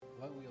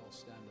all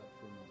stand up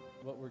for a moment.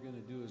 What we're going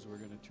to do is we're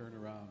going to turn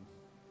around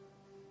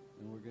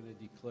and we're going to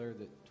declare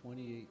that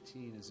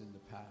 2018 is in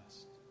the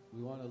past.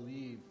 We want to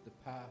leave the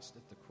past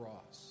at the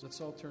cross. Let's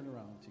all turn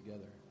around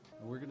together.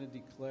 And we're going to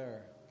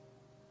declare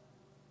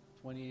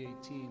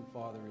 2018,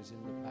 Father, is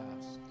in the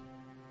past.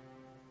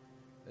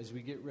 As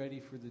we get ready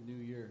for the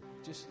new year,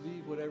 just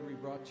leave whatever He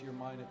brought to your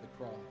mind at the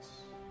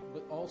cross.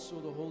 But also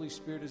the Holy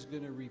Spirit is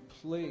going to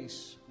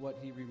replace what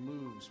He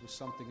removes with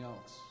something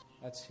else.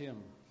 That's Him,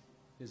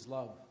 His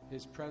love,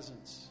 His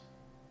presence.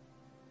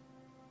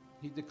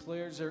 He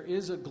declares there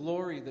is a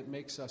glory that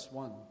makes us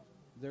one.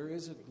 There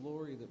is a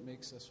glory that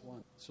makes us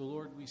one. So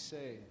Lord, we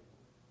say,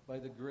 by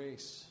the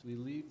grace, we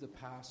leave the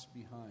past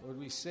behind. Lord,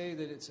 we say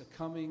that it's a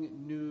coming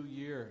new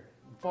year.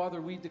 And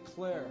Father, we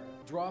declare,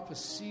 drop a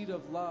seed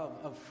of love,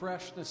 of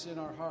freshness in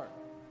our heart.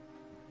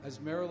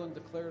 As Marilyn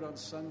declared on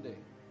Sunday,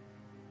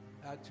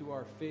 add to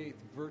our faith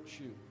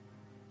virtue,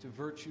 to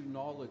virtue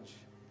knowledge,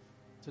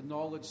 to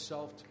knowledge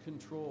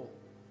self-control.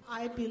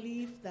 I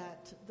believe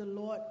that the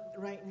Lord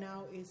right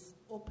now is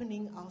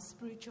opening our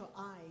spiritual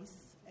eyes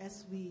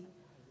as we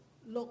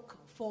look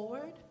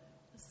forward.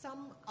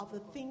 Some of the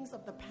things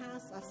of the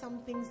past are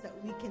some things that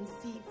we can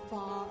see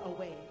far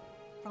away,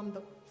 from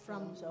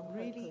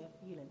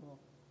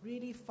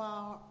really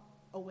far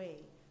away.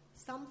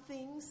 Some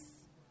things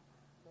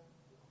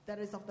that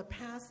is of the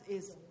past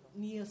is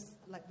near,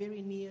 like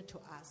very near to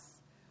us.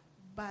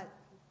 But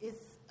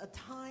it's a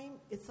time,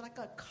 it's like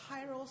a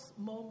kairos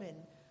moment.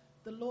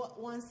 The Lord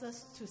wants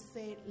us to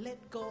say,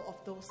 let go of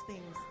those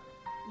things.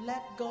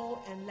 Let go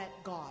and let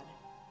God.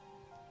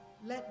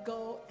 Let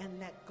go and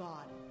let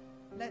God.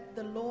 Let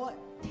the Lord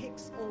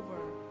takes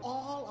over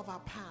all of our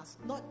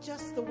past, not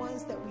just the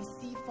ones that we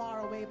see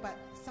far away, but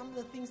some of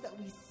the things that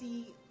we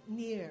see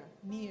near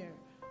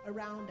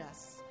around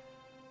us.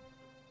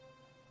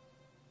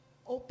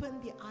 Open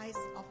the eyes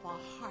of our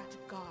heart,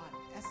 God,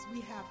 as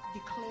we have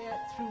declared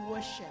through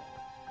worship.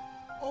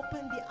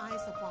 Open the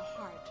eyes of our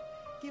heart.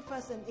 Give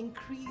us an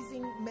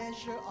increasing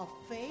measure of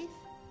faith,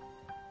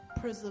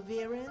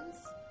 perseverance,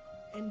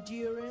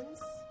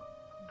 endurance,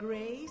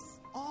 grace,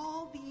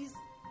 all these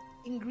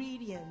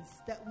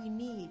ingredients that we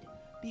need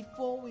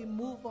before we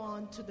move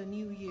on to the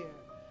new year.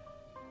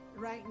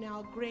 Right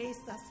now,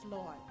 grace us,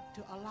 Lord,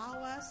 to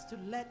allow us to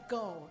let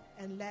go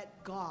and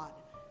let God,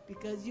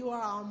 because you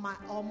are our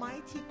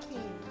almighty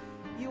King.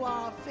 You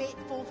are a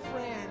faithful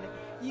friend.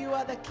 You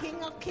are the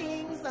King of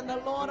kings and the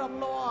Lord of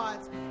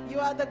lords. You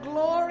are the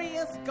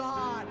glorious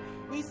God.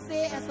 We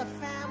say as a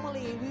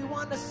family, we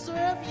want to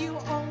serve you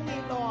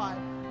only, Lord.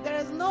 There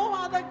is no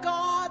other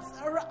gods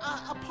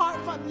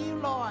apart from you,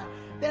 Lord.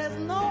 There's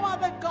no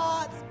other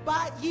gods,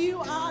 but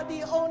you are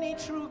the only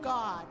true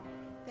God.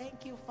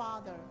 Thank you,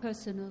 Father.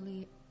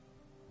 Personally,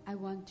 I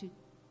want to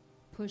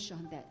push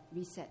on that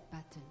reset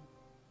button.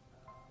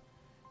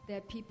 There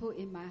are people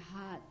in my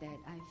heart that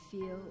I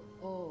feel,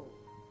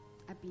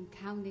 I've been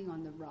counting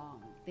on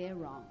their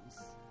wrongs.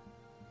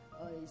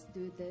 Oh, he's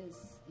do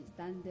this, he's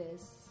done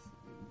this,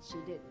 and she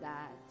did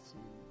that.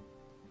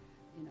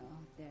 And,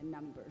 their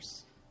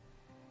numbers.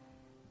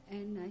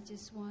 And I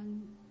just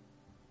want,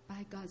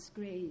 by God's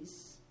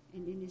grace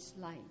and in His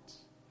light,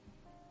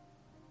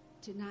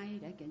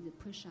 tonight I can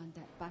push on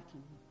that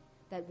button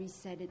that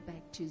reset it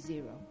back to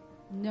zero.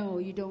 No,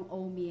 you don't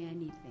owe me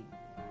anything.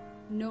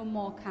 No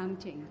more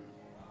counting.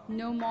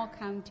 No more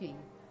counting.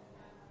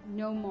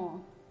 No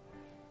more.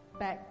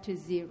 Back to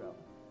zero.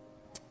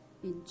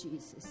 In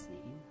Jesus'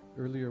 name.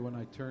 Earlier when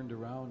I turned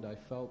around, I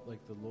felt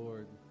like the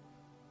Lord,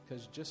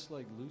 because just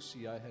like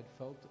Lucy, I had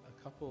felt a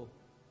couple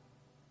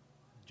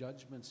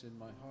judgments in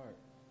my heart.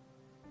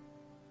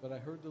 But I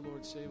heard the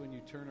Lord say, when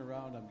you turn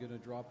around, I'm going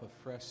to drop a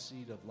fresh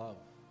seed of love.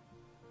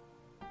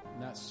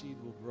 And that seed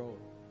will grow.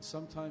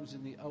 Sometimes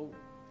in the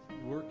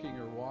outworking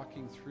or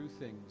walking through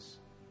things,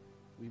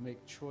 we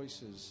make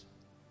choices.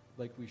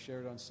 Like we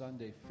shared on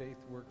Sunday,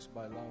 faith works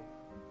by love.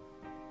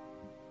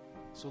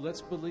 So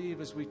let's believe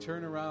as we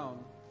turn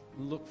around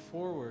and look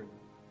forward,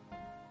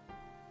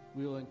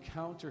 we will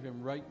encounter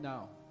Him right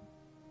now.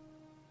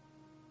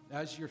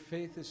 As your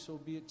faith is, so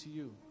be it to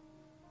you.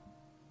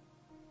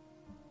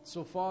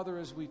 So, Father,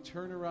 as we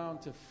turn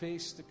around to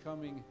face the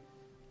coming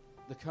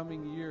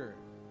year,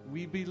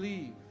 we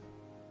believe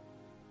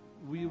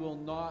we will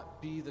not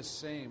be the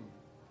same.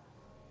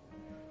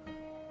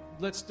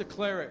 Let's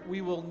declare it.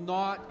 We will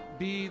not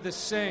be the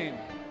same.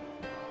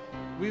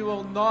 We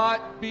will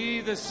not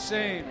be the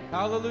same.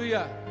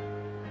 Hallelujah.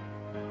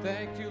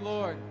 Thank you,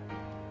 Lord.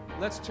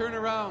 Let's turn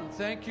around.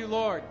 Thank you,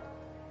 Lord.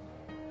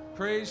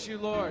 Praise you,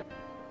 Lord.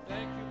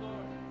 Thank you,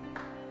 Lord.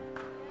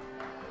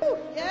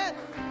 Yes.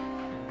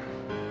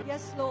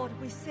 Yes, Lord,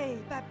 we say,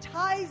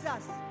 baptize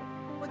us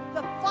with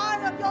the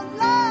fire of your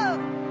love.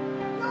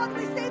 Lord,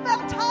 we say,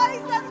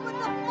 baptize us with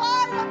the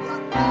fire of your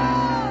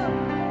love.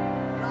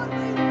 Lord,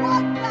 we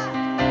want that.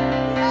 We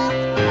ask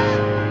for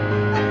that.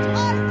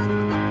 Baptize us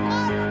with the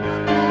fire of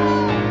your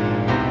love.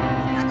 We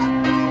cannot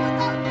do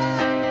without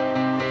that.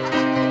 We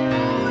cannot go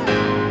forward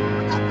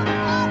without the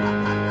fire of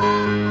your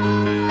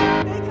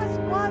love. Make us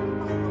one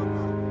by your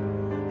love.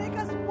 Make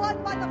us one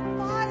by the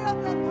fire of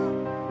your love.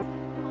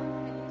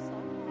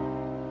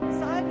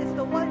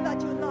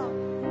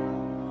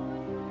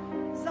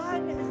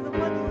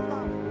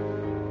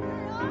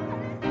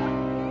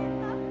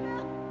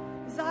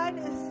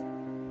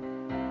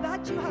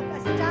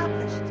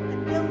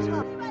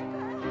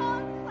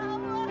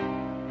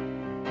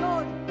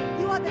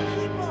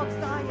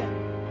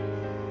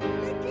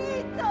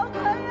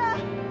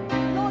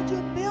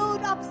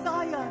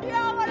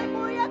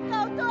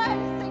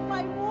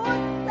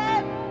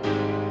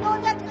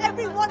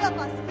 one of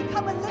us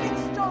become a living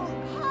stone.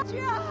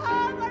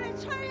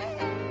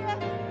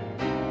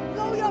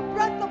 Blow your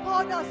breath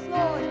upon us,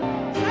 Lord.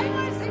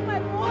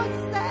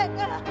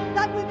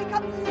 That we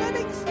become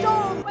living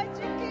stones.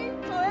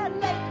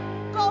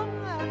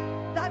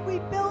 That we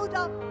build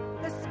up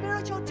the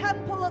spiritual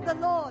temple of the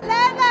Lord.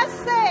 Let us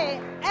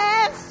say,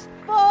 as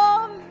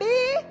for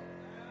me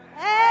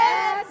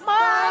and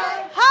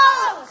my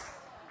house,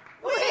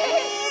 we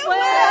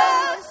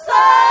will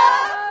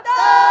serve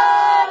the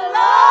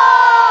Lord.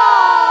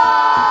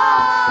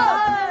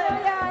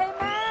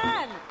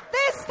 Amen.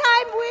 This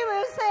time we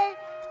will say,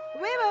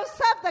 we will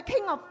serve the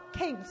King of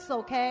Kings,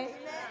 okay?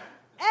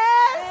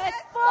 As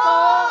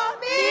for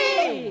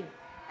me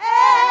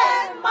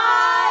and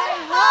my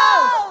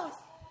house,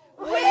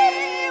 we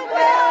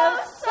will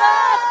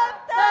serve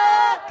the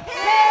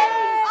King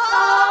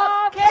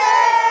of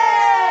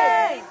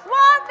Kings.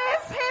 What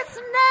is his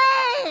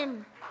name?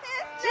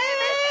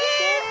 Jesus!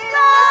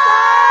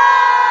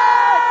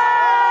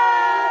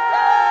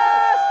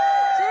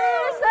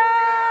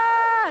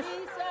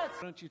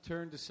 Why don't you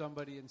turn to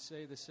somebody and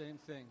say the same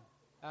thing?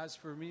 As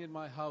for me and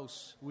my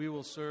house, we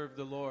will serve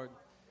the Lord.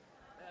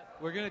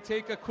 We're going to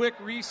take a quick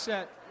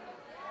reset.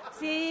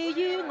 至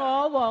於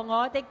我和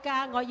我的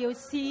家，我要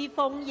侍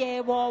奉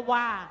耶和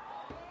華。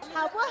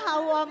好不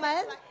好？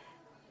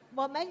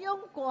我們用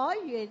國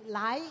語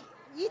來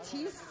一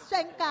起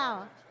宣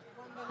告。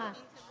1、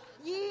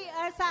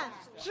2、3。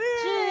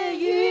至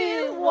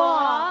於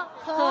我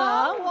和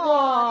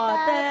我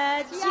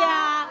的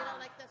家，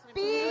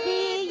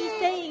必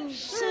定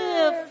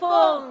侍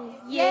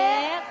奉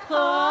耶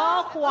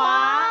和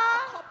華。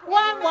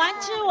萬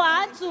王之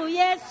王主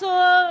耶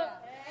穌。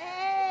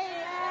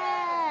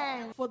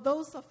For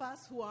those of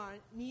us who are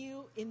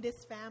new in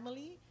this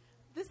family,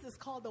 this is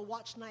called the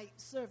Watch Night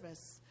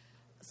service.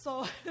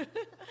 So,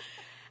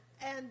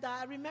 and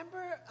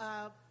remember,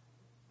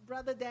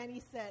 Brother Danny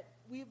said,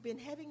 we've been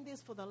having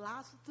this for the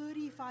last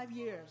 35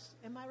 years.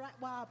 Am I right?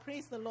 Wow,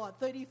 praise the Lord,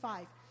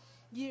 35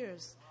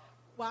 years.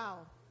 Wow.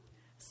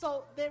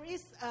 So there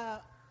is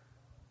a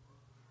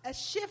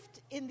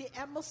shift in the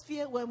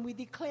atmosphere when we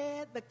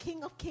declare the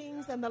King of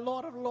Kings and the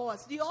Lord of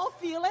Lords. Do you all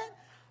feel it?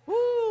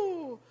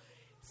 Woo!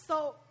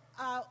 So,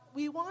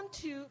 we want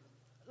to,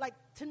 like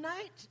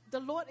tonight, the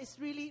Lord is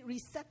really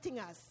resetting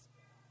us.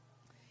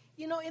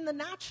 You know, in the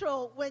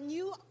natural, when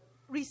you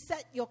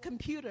reset your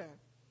computer,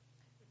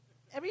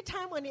 every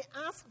time when it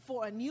asks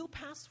for a new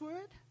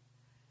password,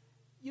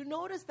 you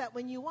notice that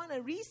when you want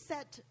to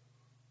reset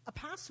a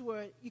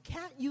password, you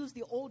can't use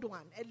the old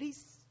one, at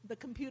least the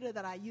computer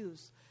that I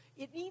use.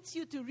 It needs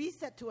you to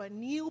reset to a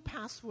new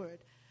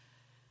password.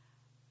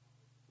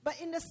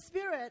 But in the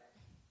spirit,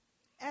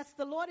 as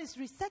the Lord is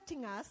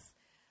resetting us,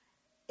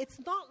 it's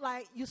not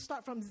like you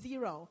start from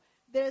zero.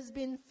 There's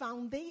been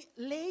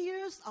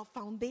layers of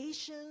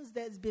foundations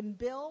that's been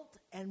built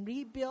and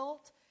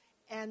rebuilt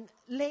and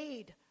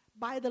laid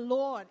by the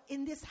Lord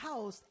in this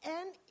house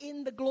and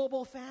in the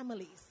global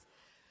families.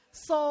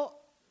 So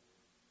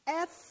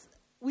as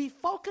we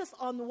focus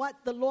on what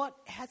the Lord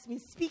has been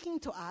speaking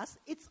to us,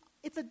 it's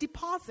a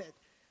deposit.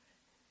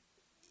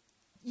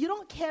 You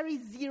don't carry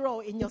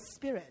zero in your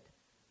spirit.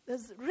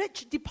 There's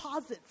rich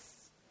deposits.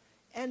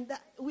 And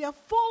we are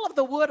full of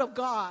the Word of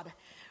God,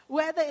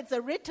 whether it's a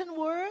written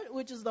word,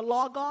 which is the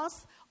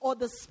Logos, or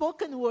the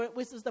spoken word,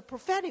 which is the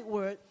prophetic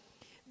word.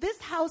 This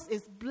house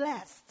is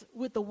blessed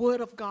with the Word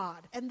of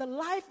God. And the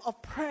life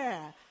of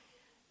prayer,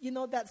 you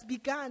know, that's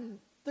begun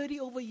 30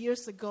 over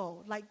years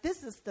ago. Like,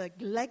 this is the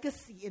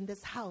legacy in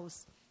this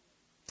house.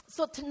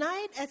 So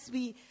tonight, as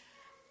we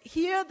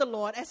hear the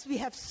Lord, as we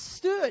have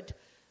stood,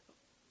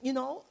 you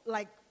know,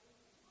 like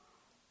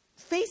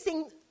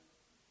facing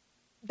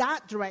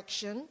that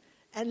direction,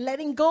 and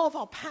letting go of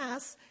our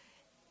past,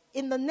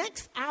 in the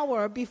next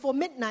hour before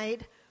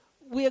midnight,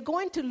 we are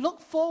going to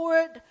look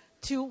forward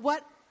to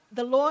what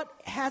the Lord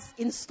has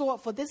in store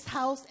for this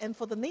house and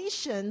for the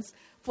nations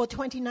for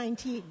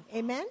 2019.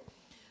 Amen?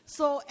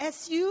 So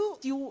as you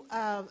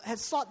have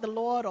sought the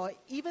Lord, or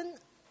even,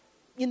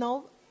 you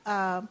know,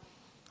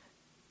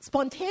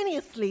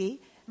 spontaneously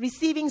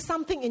receiving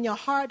something in your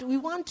heart, we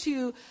want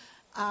to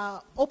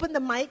open the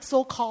mic,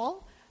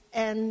 so-called,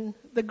 and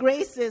the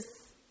grace is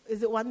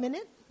it 1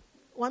 minute?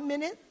 1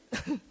 minute?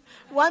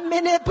 1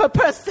 minute per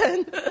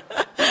person.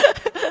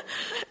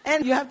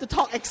 And you have to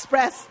talk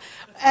express.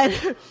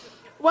 And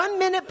 1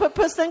 minute per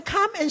person,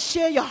 come and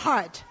share your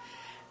heart.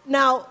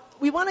 Now,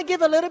 we want to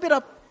give a little bit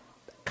of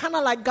kind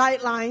of like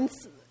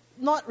guidelines,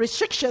 not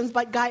restrictions,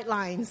 but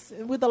guidelines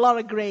with a lot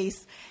of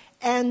grace.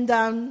 And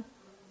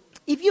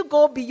if you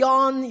go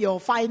beyond your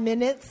 5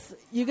 minutes,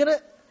 you're going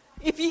to,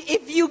 if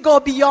you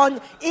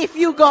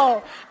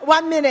go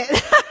 1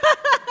 minute,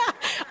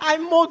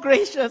 I'm more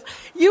gracious.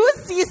 You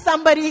will see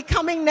somebody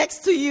coming next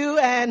to you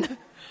and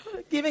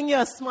giving you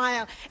a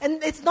smile.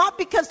 And it's not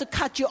because to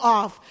cut you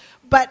off,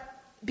 but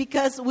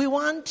because we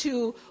want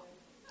to,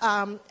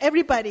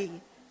 everybody,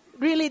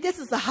 really, this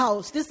is a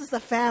house, this is a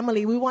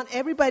family. We want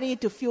everybody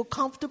to feel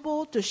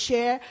comfortable to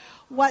share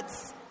what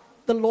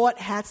the Lord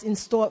has in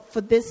store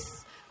for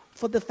this,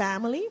 for the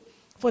family,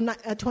 for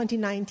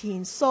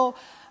 2019. So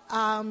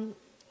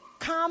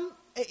come,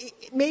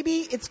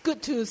 maybe it's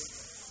good to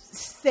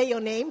say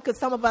your name because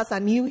some of us are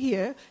new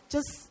here.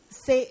 Just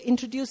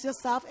introduce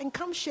yourself and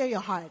come share your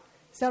heart.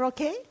 Is that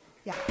okay?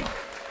 Yeah.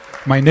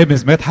 My name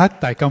is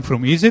Medhat. I come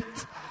from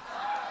Egypt.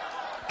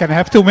 Can I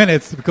have 2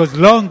 minutes? Because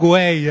long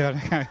way.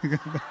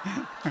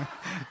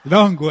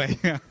 Long way.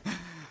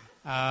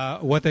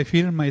 What I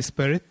feel in my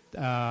spirit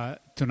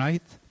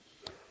tonight,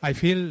 I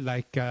feel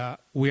like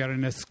we are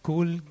in a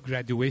school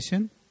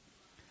graduation.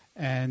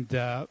 And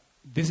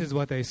this is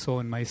what I saw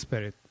in my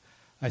spirit.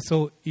 I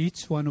saw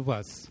each one of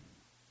us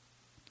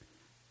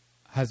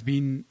has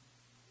been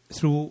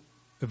through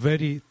a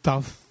very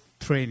tough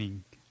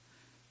training.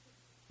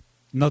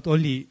 Not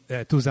only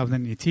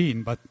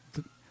 2018, but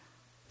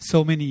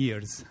so many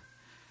years.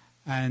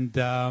 And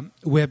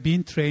we have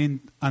been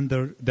trained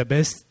under the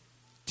best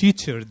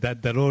teacher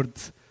that the Lord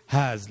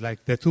has,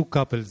 like the two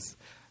couples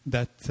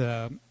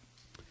that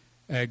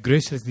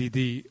graciously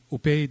they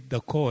obeyed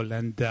the call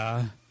and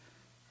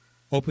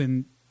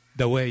opened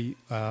the way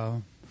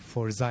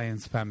for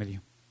Zion's family.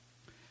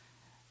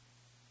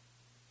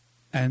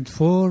 And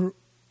for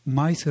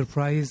my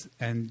surprise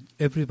and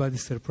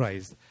everybody's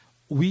surprise,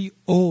 we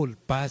all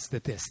passed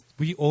the test.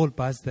 We all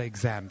passed the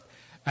exam.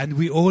 And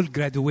we all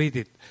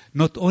graduated.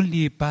 Not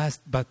only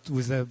passed, but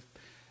with a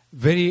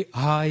very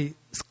high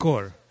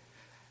score.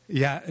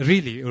 Yeah,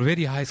 really, a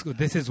very high score.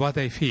 This is what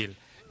I feel.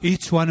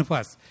 Each one of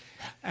us.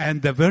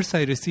 And the verse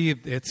I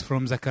received, it's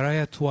from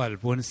Zechariah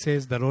 12, when it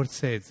says, the Lord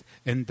says,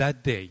 in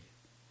that day,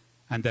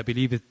 and I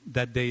believe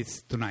that day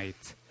is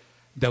tonight,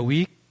 the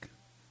weak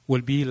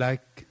will be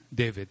like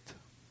David.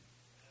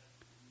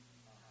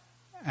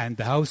 And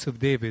the house of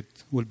David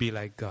will be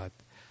like God.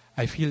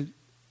 I feel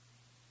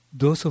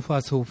those of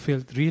us who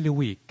felt really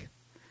weak,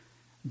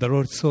 the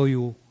Lord saw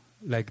you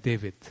like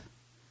David.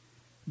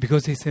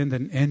 Because he sent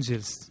an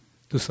angels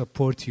to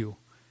support you.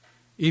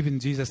 Even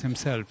Jesus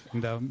himself,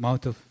 in the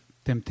Mount of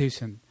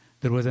Temptation,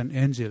 there was an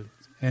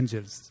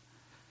angels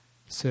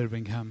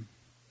serving him.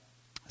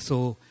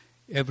 So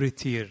every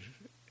tear,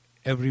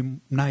 every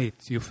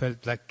night, you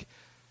felt like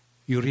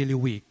you're really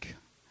weak.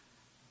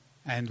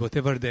 And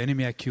whatever the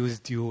enemy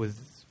accused you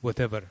with,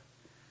 whatever.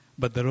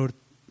 But the Lord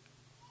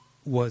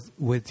was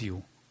with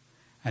you.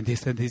 And he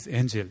sent his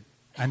angel.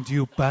 And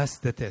you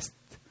passed the test.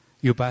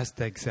 You passed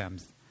the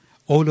exams.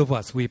 All of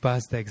us, we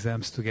passed the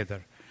exams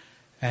together.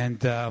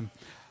 And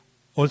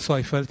also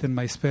I felt in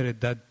my spirit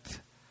that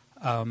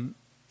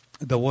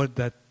the word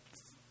that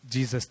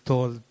Jesus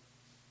told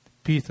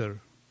Peter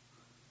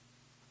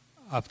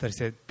after he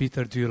said,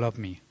 Peter, do you love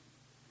me?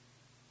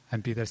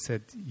 And Peter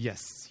said,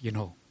 yes,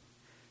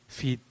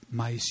 feed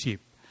my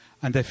sheep.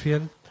 And I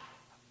feel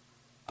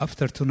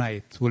after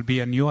tonight will be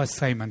a new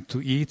assignment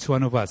to each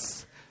one of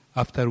us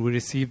after we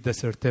receive the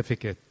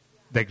certificate,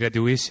 the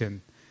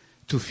graduation,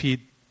 to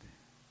feed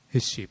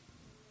his sheep.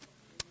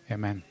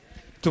 Amen.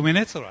 2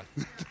 minutes, all right?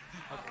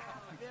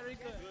 Very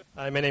good.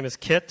 Hi, my name is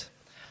Kit.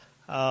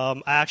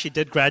 I actually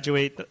did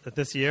graduate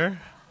this year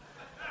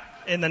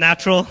in the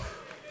natural.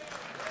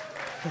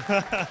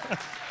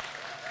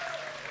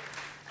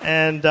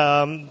 And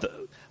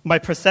my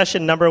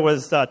procession number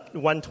was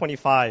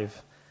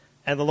 125.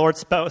 And the Lord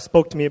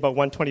spoke to me about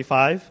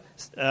 125.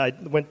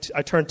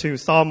 I turned to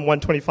Psalm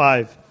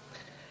 125.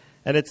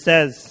 And it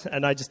says,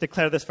 and I just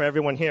declare this for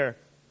everyone here,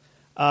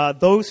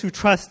 those who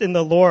trust in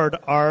the Lord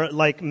are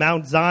like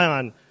Mount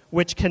Zion,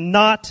 which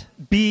cannot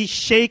be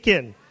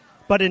shaken,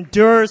 but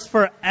endures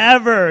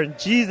forever. In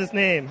Jesus'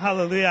 name,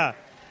 hallelujah.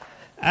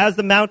 As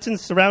the mountains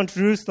surround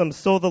Jerusalem,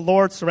 so the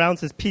Lord surrounds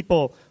his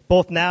people,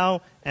 both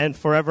now and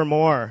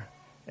forevermore.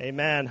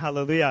 Amen,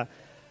 hallelujah.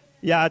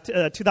 Yeah,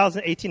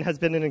 2018 has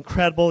been an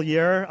incredible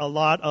year, a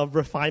lot of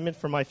refinement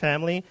for my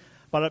family.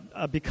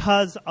 But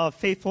because of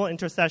faithful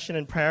intercession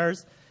and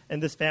prayers in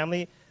this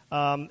family,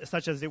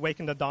 such as the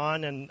Awaken the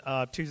Dawn and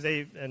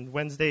Tuesday and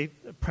Wednesday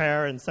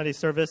prayer and Sunday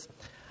service,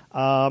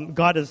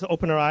 God has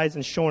opened our eyes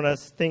and shown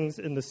us things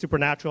in the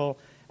supernatural.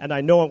 And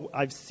I know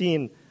I've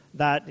seen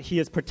that he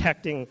is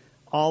protecting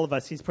all of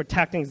us. He's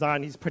protecting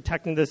Zion. He's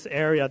protecting this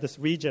area, this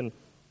region.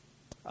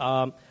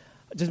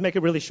 Just make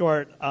it really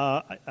short,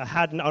 I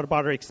had an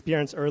out-of-body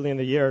experience early in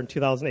the year in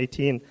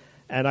 2018,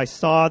 and I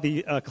saw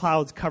the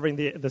clouds covering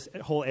this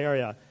whole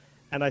area.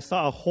 And I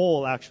saw a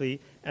hole, actually,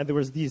 and there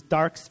was these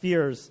dark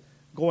spheres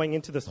going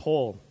into this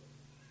hole.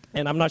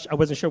 And I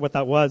wasn't sure what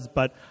that was,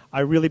 but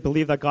I really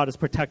believe that God is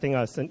protecting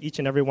us and each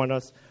and every one of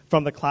us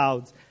from the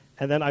clouds.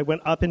 And then I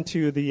went up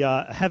into the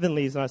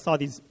heavenlies, and I saw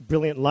these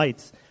brilliant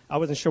lights. I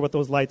wasn't sure what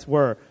those lights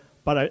were.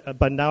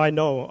 But now I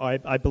know,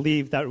 I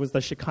believe that it was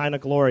the Shekinah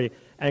glory.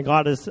 And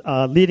God is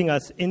leading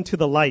us into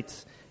the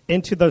lights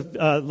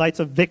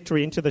of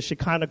victory, into the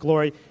Shekinah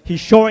glory.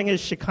 He's showing his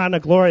Shekinah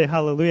glory.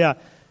 Hallelujah.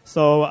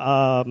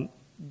 So,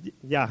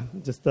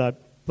 just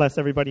bless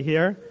everybody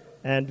here.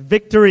 And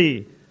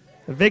victory.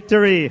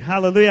 Victory.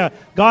 Hallelujah.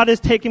 God is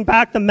taking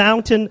back the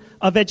mountain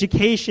of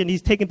education.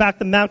 He's taking back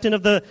the mountain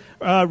of the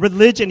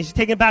religion. He's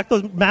taking back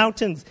those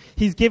mountains.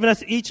 He's given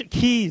us each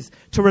keys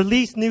to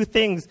release new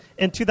things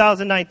in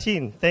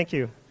 2019. Thank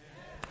you.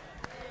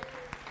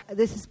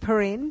 This is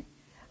Perrine.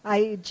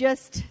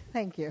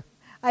 Thank you.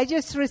 I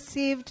just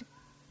received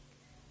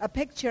a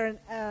picture.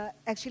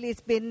 Actually,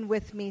 it's been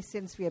with me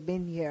since we have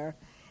been here.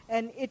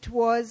 And it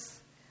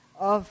was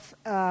of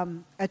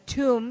a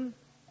tomb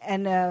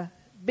and a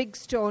big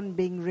stone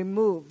being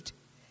removed.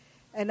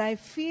 And I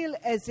feel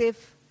as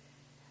if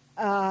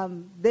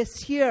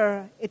this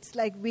year, it's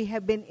like we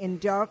have been in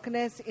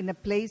darkness, in a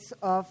place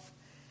of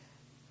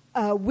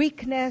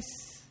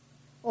weakness,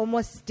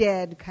 almost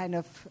dead kind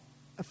of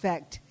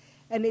effect.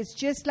 And it's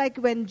just like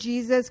when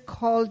Jesus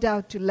called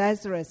out to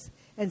Lazarus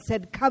and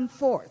said, "Come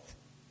forth."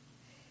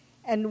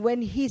 And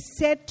when he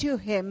said to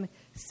him,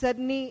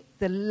 suddenly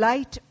the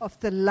light of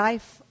the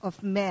life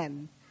of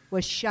man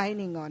was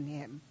shining on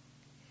him.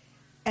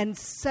 And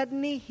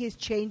suddenly he's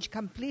changed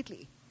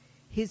completely.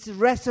 He's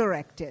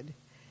resurrected.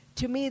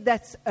 To me,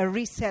 that's a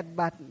reset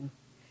button.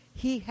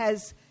 He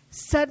has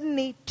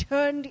suddenly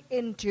turned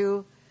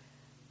into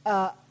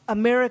a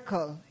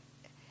miracle.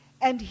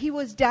 And he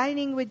was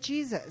dining with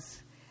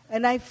Jesus.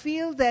 And I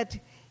feel that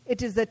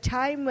it is a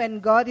time when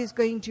God is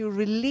going to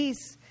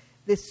release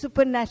this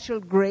supernatural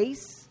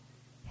grace,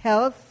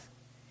 health,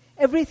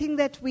 everything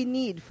that we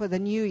need for the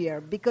new year.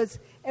 Because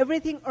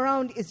everything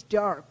around is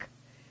dark.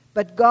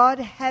 But God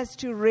has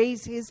to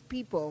raise his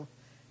people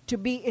to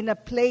be in a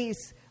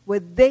place where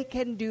they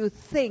can do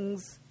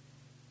things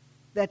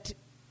that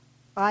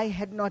eye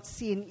had not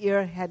seen,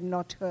 ear had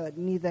not heard,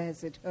 neither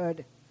has it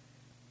heard,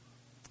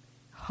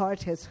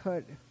 heart has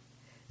heard.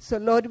 So,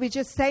 Lord, we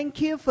just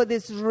thank you for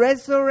this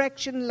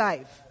resurrection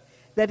life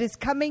that is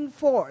coming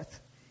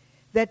forth,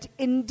 that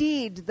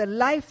indeed the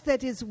life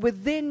that is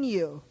within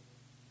you.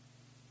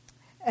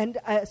 And,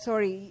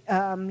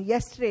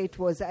 yesterday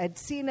I had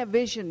seen a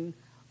vision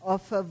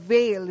of a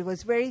veil. It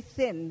was very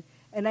thin,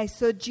 and I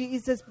saw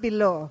Jesus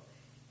below.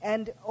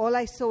 And all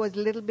I saw was a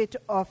little bit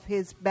of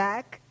his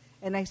back,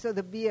 and I saw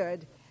the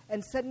beard.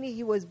 And suddenly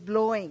he was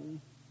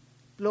blowing.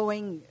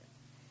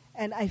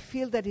 And I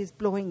feel that he's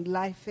blowing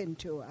life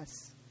into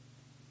us.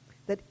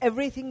 That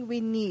everything we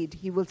need,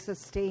 he will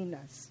sustain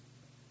us.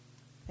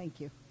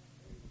 Thank you.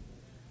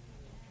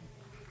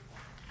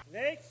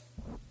 Next.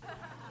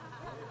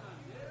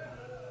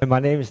 My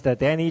name is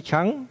Danny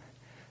Chung.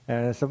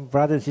 Some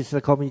brothers and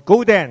sisters call me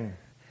Golden.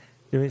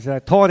 It means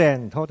tall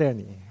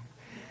Danny.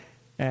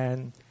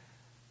 And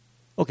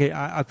okay,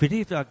 I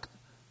believe that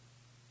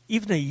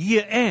even the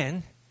year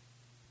end,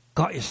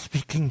 God is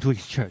speaking to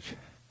his church.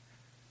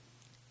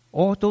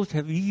 All those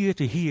have ear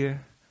to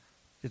hear,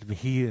 let them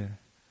hear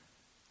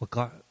what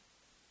God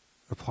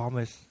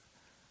promised.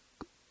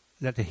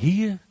 Let them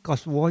hear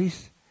God's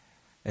voice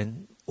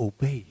and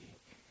obey.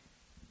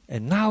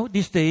 And now,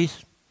 these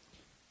days,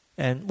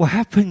 and what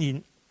happened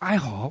in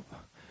IHOP,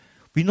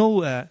 we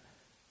know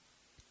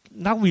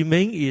now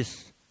remain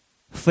is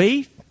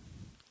faith,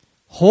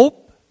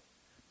 hope,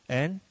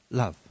 and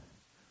love.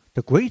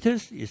 The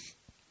greatest is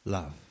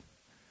love.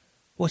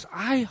 Was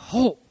I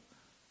hope?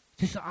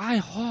 This I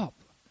hope.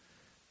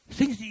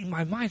 Things in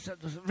my mind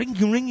that was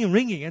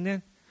ringing, and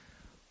then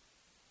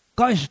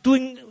God is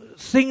doing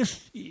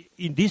things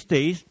in these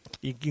days.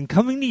 In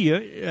coming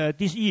year,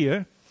 this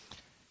year,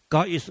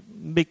 God is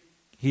make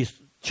His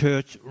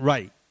church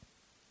right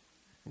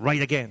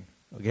again.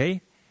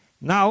 Okay.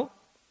 Now,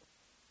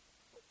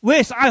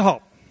 where's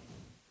IHOP?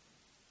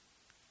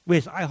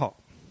 Where's IHOP?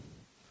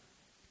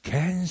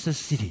 Kansas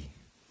City.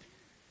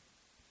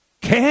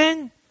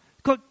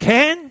 God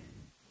can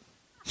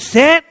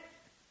set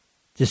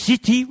the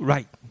city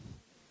right.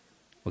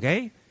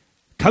 Okay?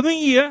 Coming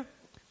year,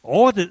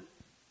 all the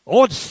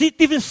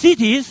different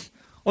cities,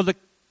 all the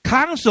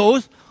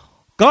councils,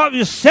 God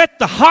will set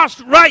the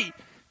hearts right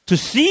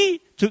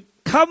to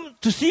come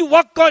to see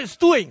what God is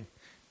doing.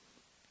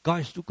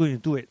 God is going to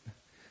do it.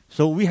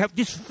 So we have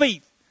this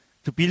faith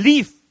to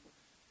believe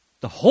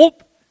the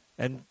hope,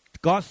 and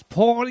God's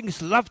pouring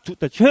His love to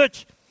the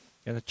church,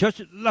 and the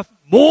church love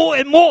more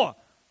and more.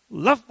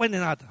 Love one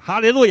another.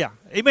 Hallelujah.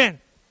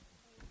 Amen.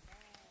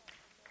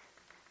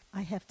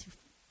 I have to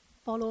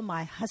follow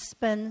my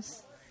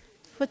husband's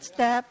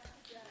footsteps,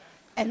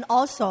 and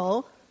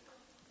also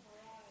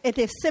it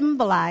is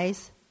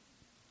symbolized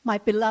my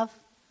beloved.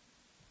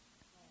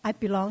 I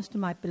belong to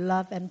my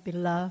beloved, and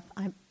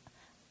beloved.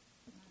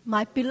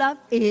 My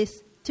beloved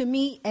is to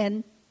me,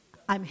 and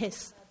I'm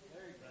his.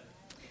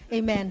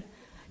 Amen.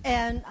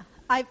 And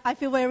I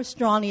feel very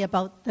strongly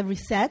about the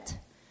reset.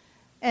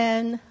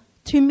 And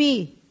to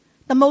me,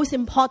 the most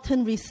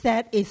important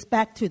reset is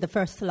back to the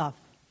first love.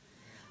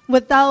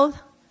 Without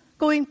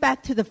going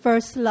back to the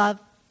first love,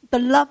 the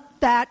love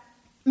that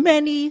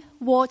many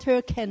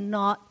water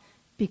cannot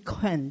be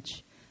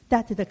quenched.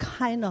 That is the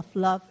kind of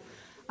love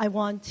I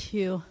want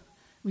to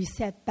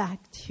reset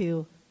back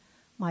to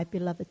my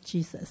beloved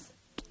Jesus.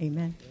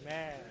 Amen.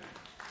 Amen.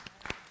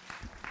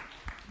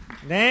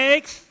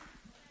 Next.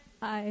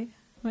 Hi,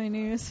 my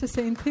name is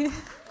Jacinthi.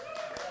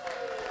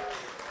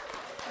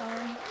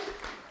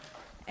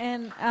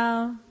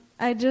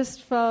 I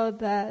just felt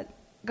that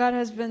God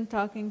has been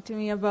talking to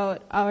me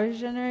about our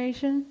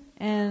generation,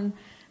 and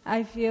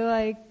I feel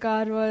like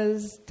God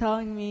was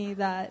telling me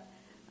that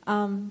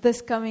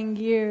this coming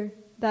year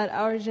that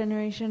our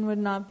generation would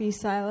not be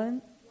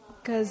silent,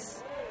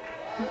 because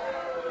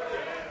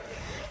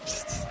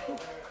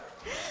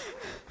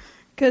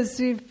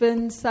we've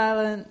been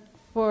silent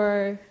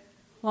for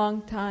a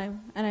long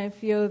time, and I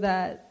feel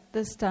that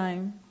this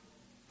time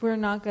we're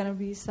not going to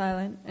be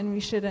silent, and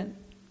we shouldn't.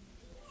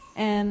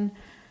 And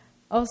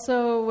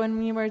also, when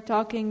we were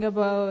talking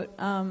about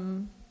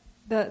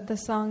the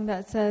song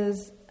that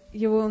says,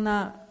 "You will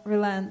not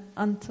relent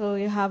until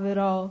you have it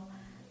all,"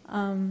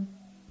 10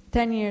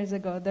 years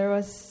ago, there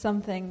was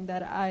something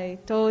that I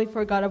totally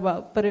forgot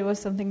about, but it was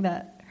something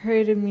that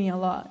hurted me a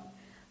lot.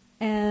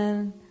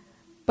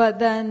 But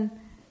then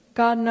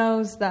God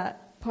knows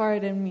that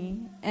part in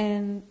me,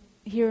 and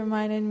He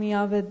reminded me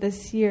of it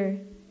this year,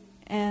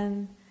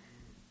 and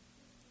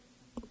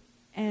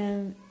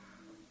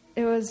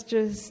it was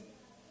just,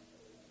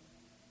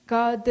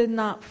 God did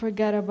not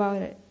forget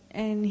about it,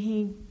 and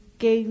He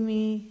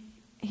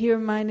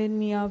reminded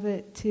me of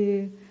it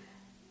to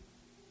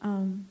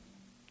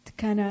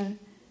kind of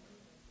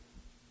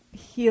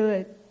heal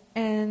it,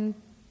 and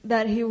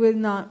that He would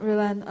not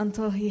relent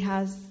until He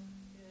has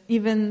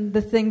even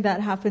the thing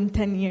that happened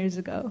 10 years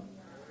ago.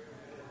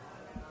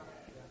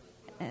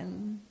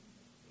 And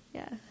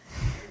yeah.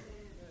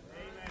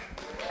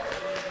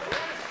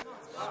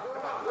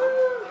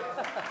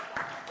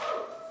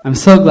 I'm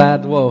so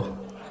glad. Whoa.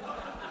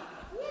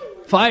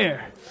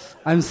 Fire.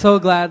 I'm so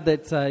glad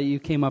that you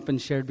came up and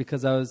shared,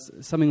 because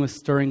something was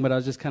stirring, but I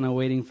was just kind of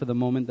waiting for the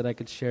moment that I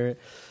could share it.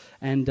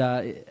 And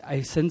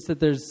I sense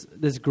that there's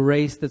this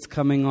grace that's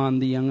coming on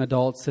the young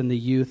adults and the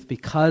youth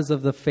because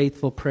of the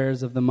faithful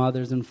prayers of the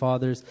mothers and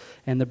fathers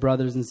and the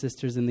brothers and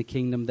sisters in the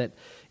kingdom, that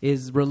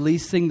is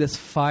releasing this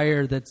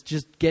fire that's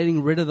just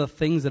getting rid of the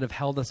things that have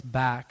held us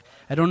back.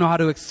 I don't know how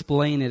to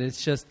explain it.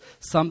 It's just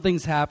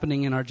something's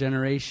happening in our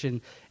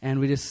generation,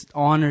 and we just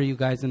honor you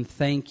guys and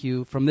thank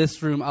you from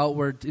this room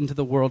outward into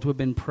the world who have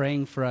been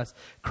praying for us,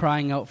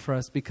 crying out for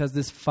us, because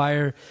this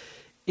fire,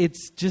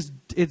 it's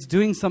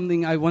doing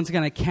something,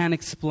 I can't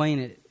explain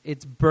it.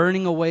 It's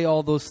burning away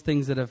all those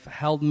things that have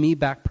held me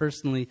back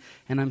personally,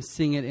 and I'm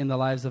seeing it in the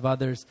lives of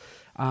others.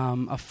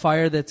 A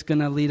fire that's going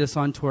to lead us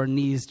onto our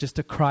knees just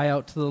to cry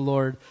out to the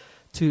Lord,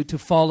 to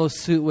follow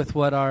suit with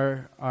what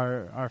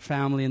our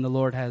family and the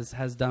Lord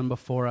has done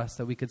before us,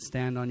 that we could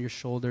stand on your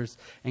shoulders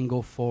and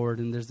go forward.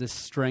 And there's this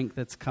strength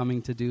that's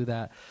coming to do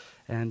that.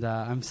 And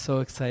I'm so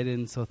excited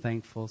and so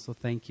thankful. So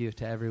thank you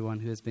to everyone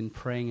who has been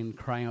praying and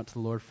crying out to the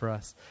Lord for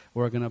us.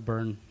 We're going to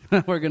burn.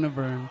 We're going to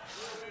burn.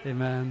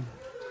 Amen.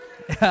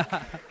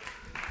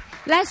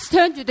 Let's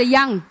turn to the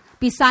young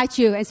beside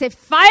you and say,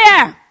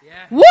 fire!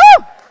 Yeah. Woo!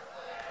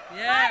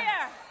 Yeah.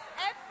 Fire!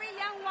 Every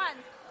young one,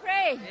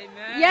 pray.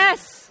 Amen.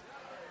 Yes.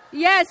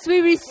 Yes, we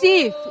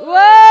receive.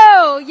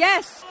 Whoa!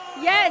 Yes.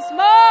 Yes,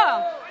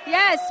 more.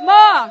 Yes,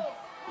 more.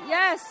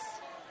 Yes.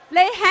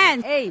 Lay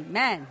hands.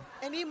 Amen.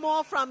 Any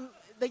more from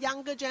the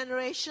younger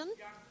generation?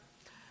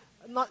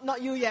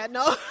 Not you yet,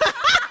 no.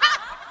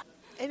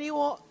 Any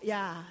more?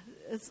 Yeah.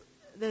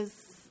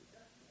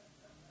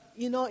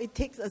 It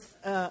takes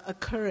a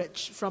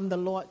courage from the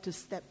Lord to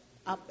step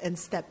up and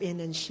step in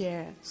and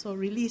share. So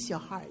release your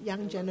heart,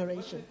 young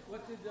generation.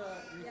 Repeat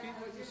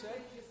what you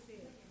said?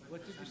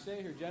 What did you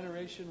say? Her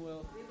generation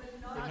will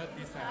not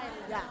be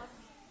silent.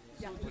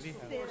 Yeah.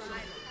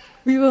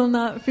 We will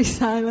not be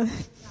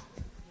silent.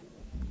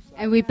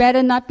 And we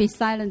better not be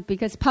silent,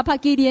 because Papa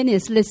Gideon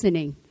is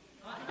listening.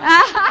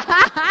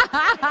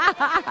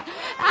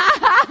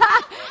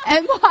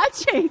 And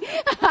watching.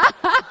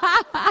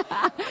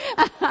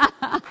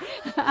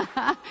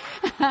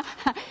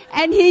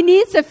 And he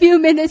needs a few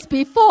minutes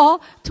before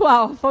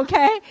 12,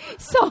 okay?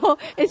 So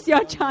it's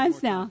your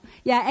chance now.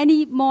 Yeah,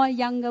 any more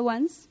younger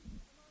ones?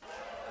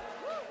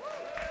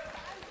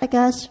 I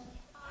guess,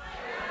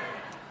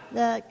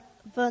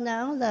 for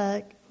now,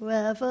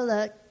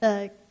 wherever,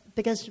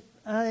 because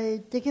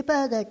I think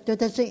about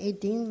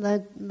 2018,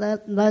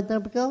 long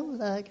time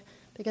ago,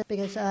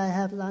 because I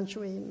have lunch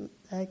with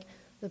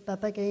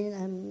Papa again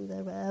and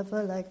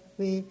wherever,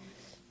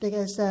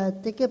 because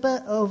think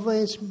about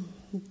always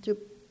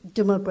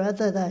to my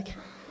brother,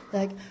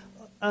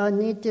 I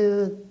need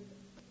to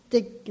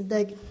take,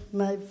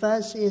 my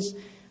first is,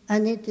 I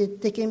need to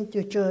take him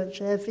to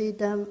church every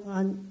time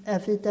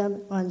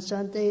on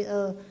Sunday,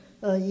 or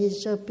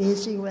he's so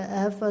busy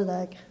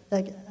wherever,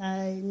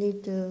 I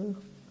need to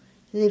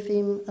leave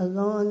him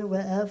alone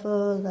wherever,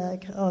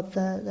 or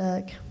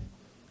that,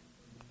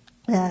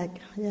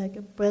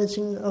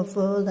 blessing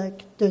over,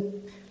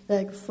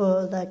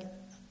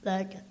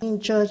 in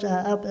church,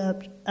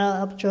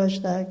 up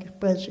church,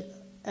 bless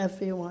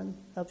every one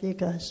of you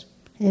guys.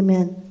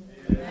 Amen.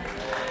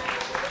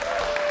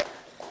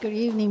 Good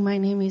evening. My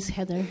name is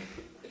Heather.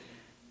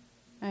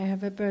 I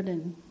have a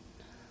burden.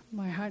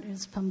 My heart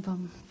is pum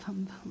pum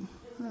pum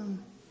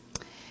pum.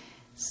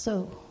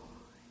 So,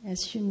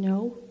 as you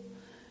know,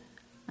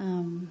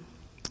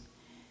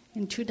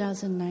 in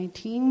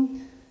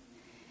 2019,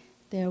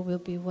 there will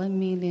be 1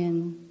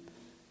 million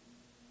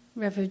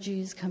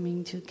refugees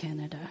coming to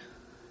Canada.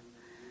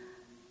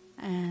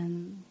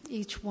 and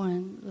each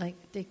one, like,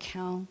 they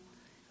count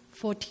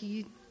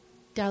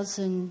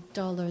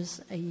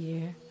 $40,000 a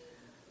year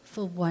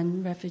for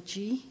one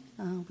refugee.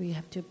 We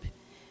have to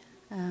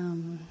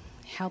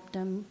help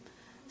them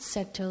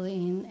settle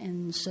in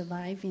and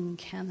survive in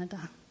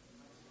Canada.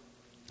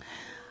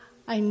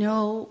 I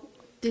know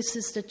this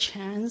is the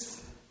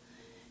chance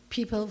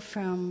people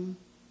from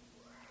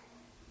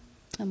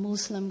a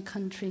Muslim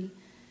country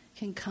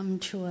can come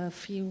to a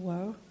free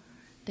world.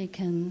 They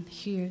can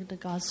hear the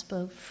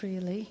gospel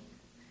freely.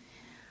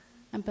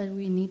 But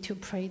we need to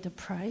pay the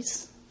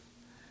price.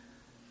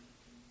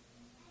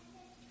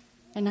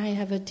 And I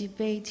have a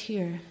debate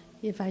here.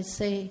 If I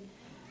say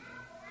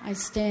I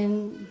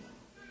stand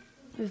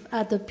with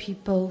other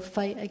people,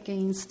 fight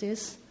against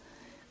this,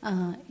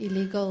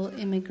 illegal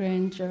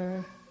immigrants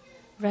or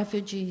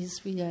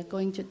refugees we are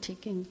going to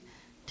take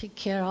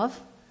care of,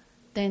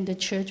 then the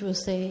church will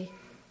say,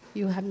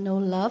 you have no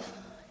love,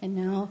 and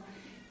now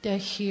they're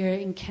here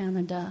in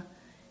Canada.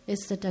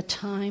 It's the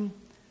time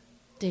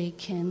they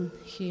can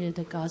hear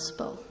the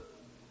gospel.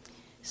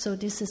 So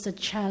this is a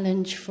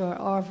challenge for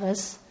all of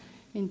us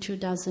in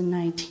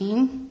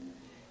 2019.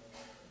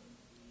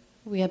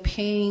 We are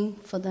paying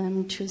for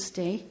them to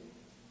stay,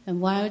 and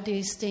while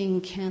they stay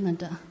in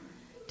Canada,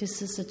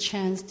 this is a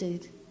chance to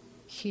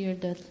hear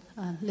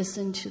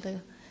listen to the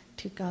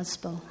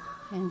gospel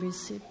and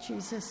receive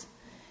Jesus.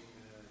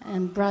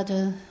 And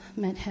Brother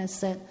Matt has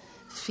said,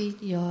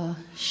 feed your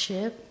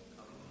sheep.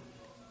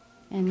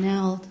 And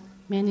now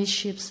many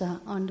sheep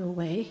are on the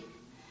way.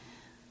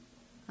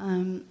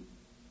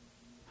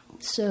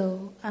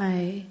 So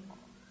I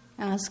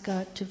ask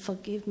God to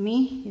forgive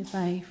me if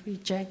I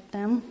reject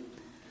them.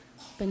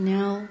 But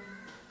now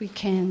we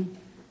can,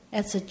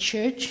 as a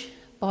church,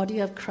 body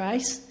of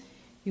Christ,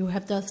 you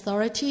have the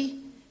authority,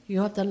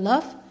 you have the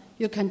love,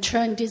 you can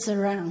turn this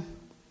around.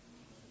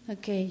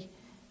 Okay,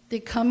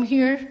 they come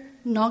here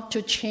not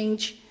to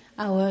change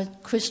our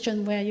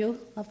Christian value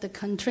of the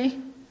country,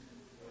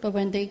 but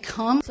when they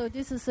come, so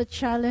this is a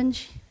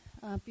challenge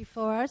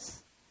before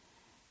us.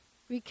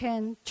 We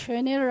can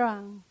turn it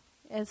around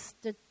as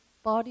the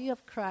body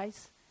of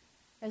Christ,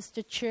 as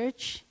the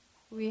church.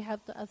 We have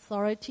the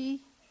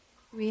authority,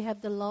 we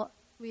have the love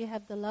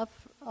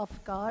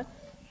of God.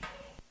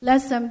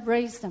 Let's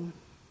embrace them.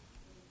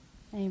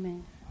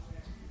 Amen.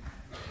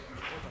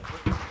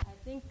 I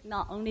think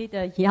not only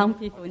the young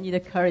people need the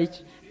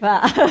courage,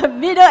 but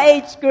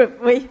middle-aged group,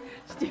 we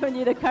still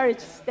need the courage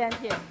to stand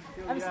here.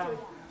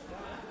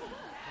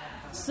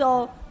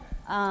 So,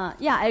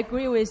 I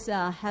agree with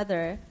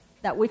Heather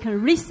that we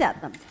can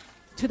reset them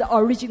to the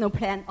original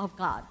plan of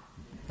God.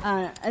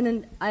 And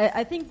then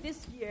I think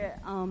this year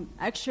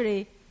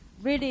actually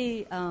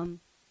really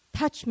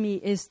touched me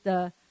is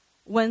the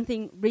one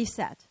thing,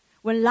 reset.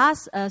 When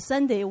last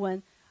Sunday,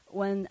 when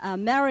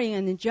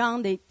Marion and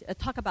John, they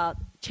talk about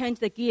change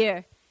the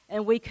gear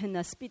and we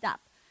can speed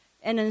up.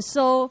 And then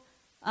so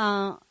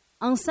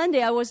on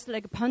Sunday, I was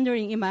like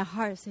pondering in my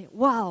heart, saying,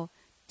 wow,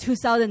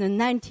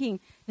 2019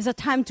 is a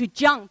time to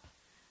jump,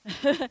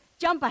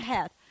 jump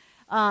ahead.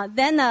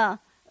 Then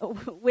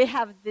we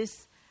have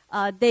this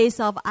days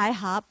of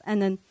IHOP,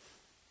 and then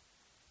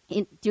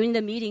during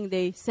the meeting,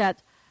 they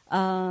said,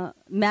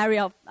 Mary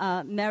of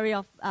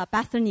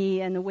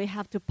Bethany, and we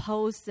have to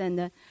post,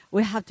 and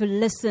we have to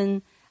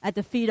listen at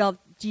the feet of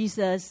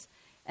Jesus,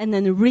 and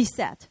then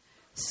reset.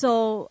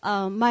 So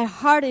my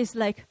heart is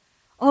like,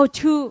 one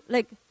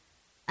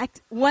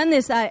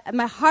is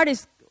my heart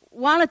is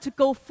wanted to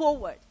go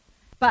forward,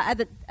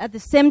 but at the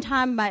same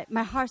time,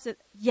 my heart said,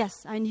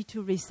 yes, I need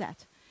to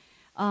reset.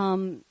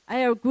 I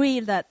agree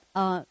that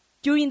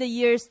during the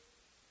years,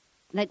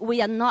 like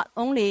we are not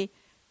only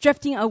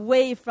drifting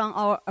away from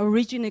our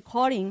original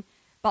calling,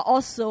 but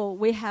also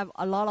we have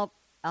a lot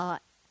of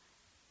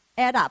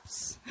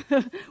add-ups.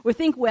 We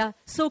think we are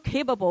so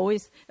capable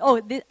with,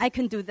 I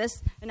can do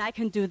this and I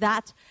can do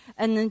that.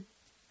 And then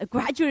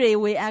gradually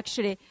we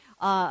actually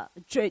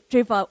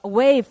drift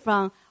away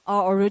from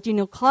our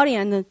original calling,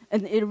 and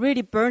it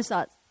really burns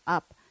us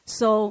up.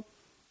 So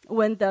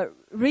when the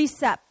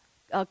reset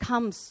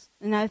comes,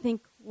 and I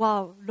think,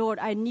 wow, Lord,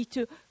 I need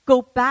to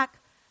go back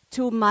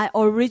to my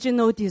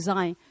original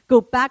design,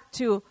 go back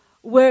to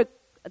where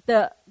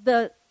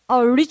the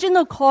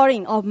original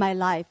calling of my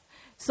life.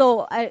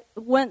 So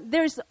when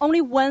there's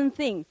only one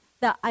thing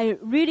that I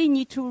really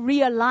need to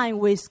realign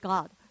with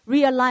God,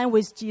 realign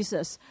with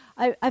Jesus.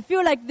 I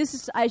feel like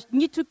I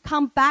need to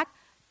come back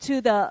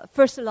to the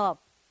first love.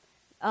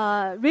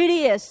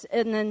 Really is.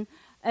 And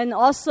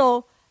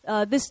also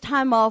this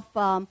time of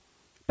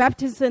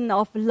baptism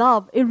of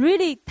love, it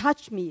really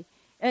touched me.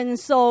 And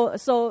so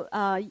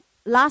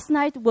last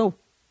night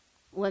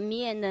when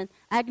me and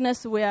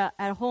Agnes were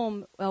at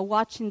home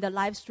watching the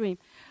live stream,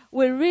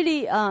 we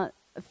really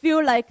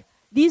feel like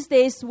these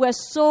days we're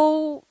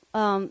so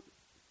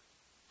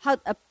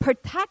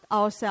protect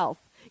ourselves.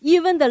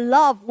 Even the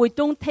love, we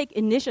don't take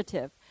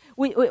initiative.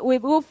 We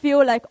will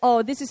feel like,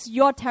 this is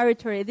your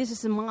territory, this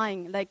is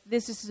mine. Like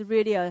this is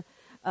really a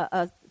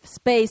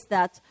space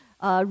that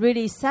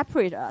really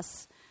separates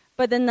us.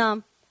 But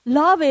then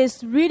love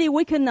is really,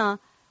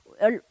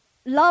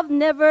 love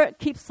never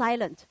keeps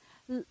silent.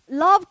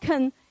 Love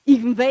can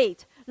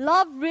invade.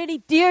 Love really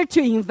dare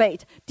to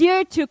invade,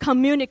 dare to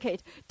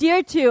communicate,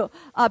 dare to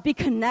be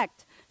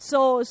connect.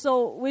 So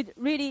we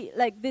really,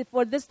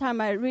 for this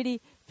time, I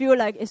really feel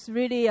like it's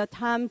really a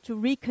time to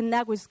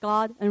reconnect with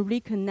God and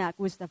reconnect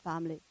with the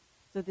family.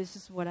 So this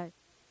is what I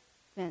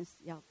sense,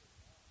 yeah.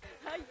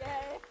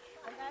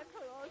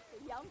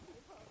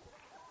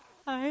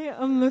 Hi,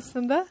 I'm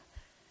Lucinda,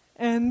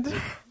 and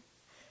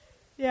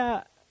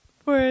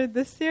for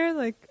this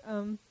year,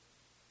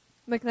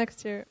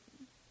 next year,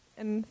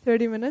 in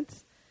 30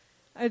 minutes,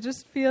 I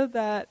just feel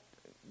that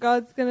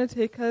God's gonna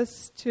take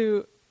us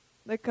to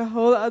a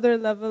whole other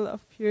level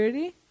of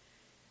purity,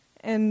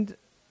 and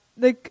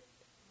in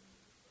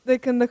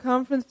the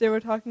conference they were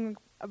talking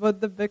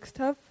about the big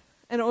stuff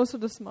and also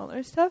the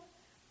smaller stuff,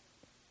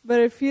 but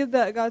I feel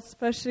that God's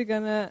especially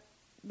gonna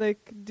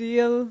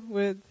deal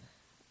with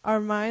our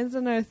minds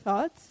and our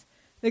thoughts.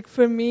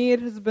 For me,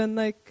 it has been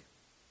a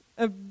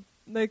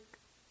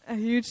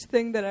huge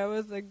thing that I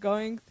was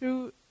going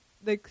through,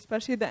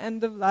 especially the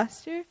end of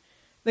last year,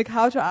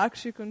 how to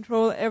actually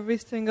control every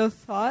single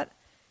thought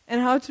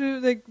and how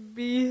to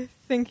be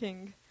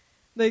thinking,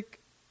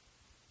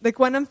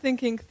 when I'm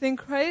thinking,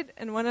 think right,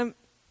 and when I'm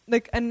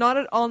and not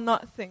at all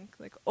not think,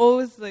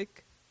 always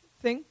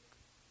think,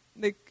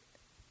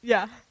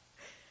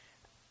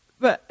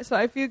 But so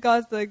I feel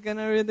God's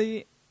gonna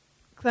really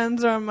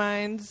cleanse our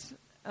minds,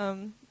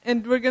 and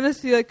we're gonna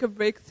see a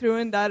breakthrough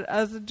in that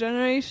as a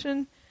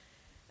generation,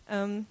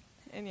 and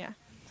yeah.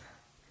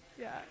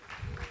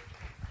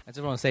 I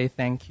just want to say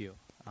thank you.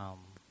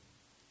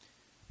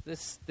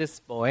 This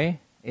boy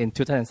in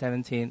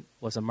 2017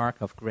 was a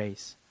mark of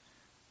grace,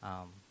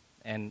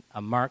 and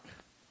a mark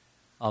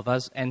of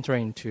us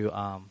entering into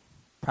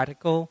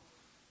practical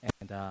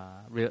and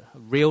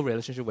real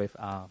relationship with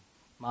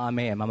Mama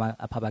May and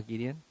Papa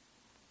Gideon.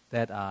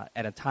 That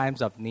at the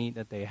times of need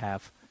that they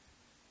have,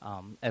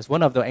 as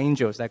one of the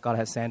angels that God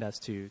has sent us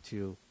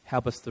to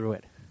help us through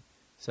it.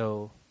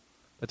 So,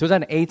 but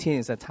 2018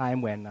 is a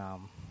time when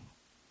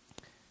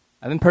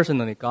I think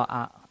personally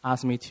God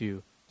asked me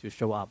to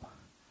show up.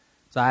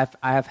 So I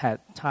have had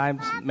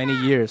times, many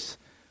years,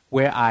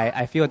 where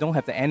I feel I don't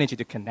have the energy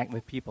to connect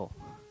with people.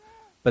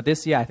 But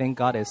this year I think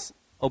God is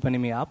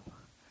opening me up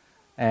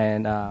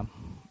and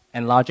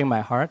enlarging my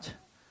heart.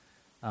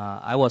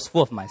 I was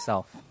full of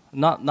myself.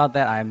 Not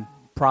that I'm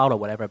proud or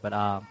whatever, but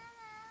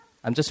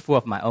I'm just full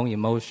of my own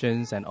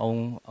emotions and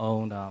own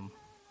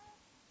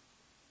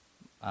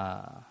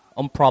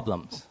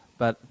problems.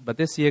 But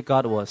this year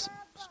God was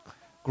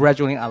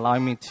gradually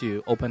allowing me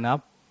to open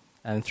up,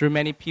 and through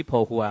many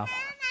people who are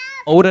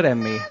older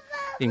than me,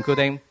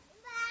 including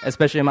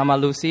especially Mama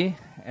Lucy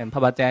and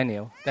Papa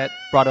Daniel, that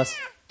brought us,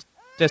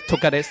 just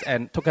took us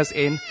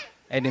in,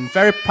 and in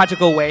very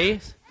practical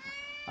ways,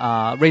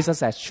 raised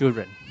us as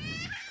children.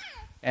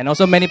 And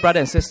also many brothers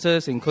and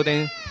sisters,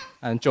 including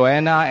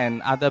Joanna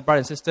and other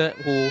brothers and sisters,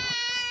 who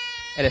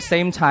at the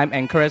same time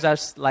encourage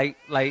us, like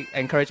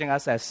encouraging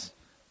us as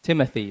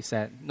Timothy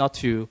said, not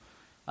to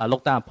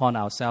look down upon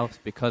ourselves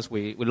because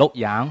we look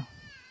young.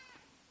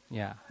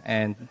 Yeah,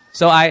 and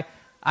so I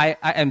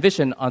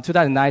envision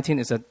 2019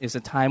 is a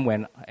time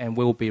when and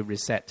we will be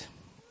reset.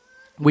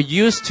 We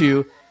used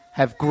to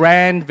have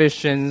grand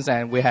visions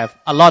and we have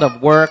a lot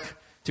of work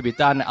to be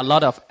done, a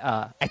lot of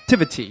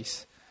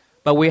activities,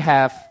 but we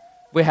have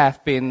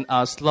been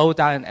slowed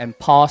down and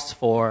paused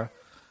for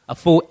a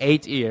full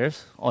 8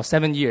 years or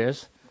 7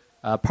 years.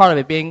 Part of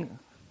it being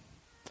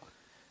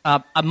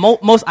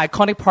most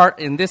iconic part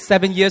in this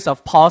 7 years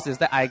of pause is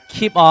that I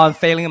keep on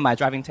failing in my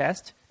driving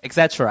test,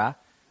 etc.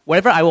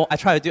 Whatever I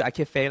try to do, I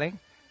keep failing.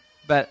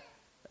 But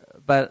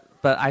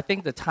I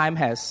think the time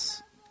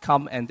has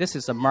come, and this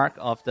is a mark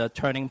of the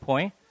turning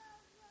point.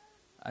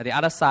 The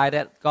other side,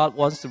 that God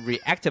wants to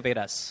reactivate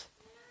us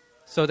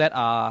so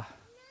that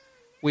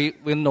we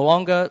no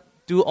longer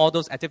do all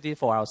those activities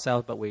for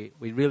ourselves, but we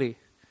really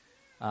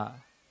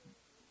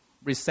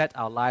reset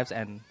our lives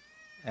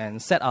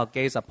and set our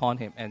gaze upon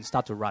Him and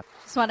start to run.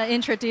 Just want to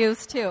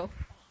introduce too.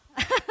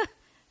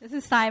 This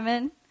is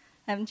Simon.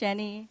 I'm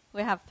Jenny.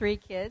 We have 3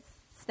 kids,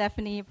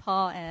 Stephanie,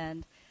 Paul,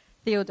 and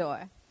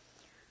Theodore.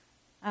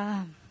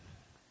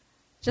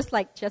 Just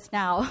like just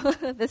now,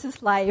 this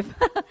is life.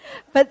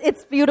 But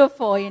it's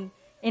beautiful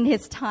in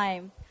His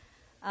time.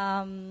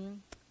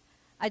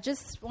 I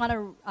just want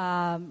to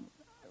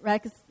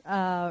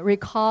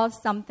recall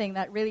something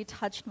that really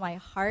touched my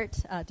heart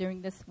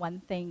during this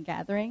One Thing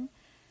gathering.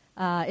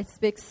 It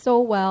speaks so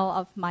well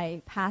of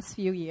my past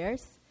few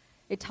years.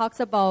 It talks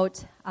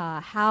about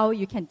how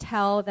you can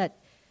tell that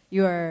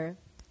you're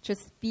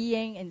just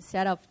being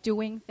instead of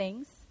doing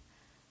things.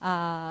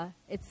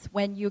 It's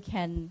when you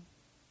can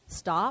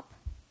stop.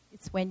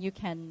 It's when you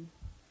can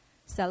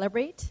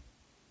celebrate.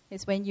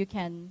 It's when you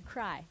can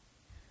cry.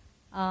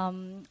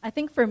 I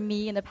think for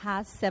me, in the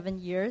past 7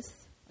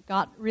 years,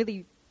 God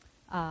really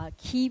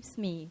keeps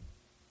me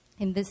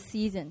in this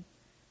season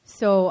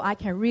so I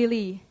can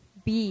really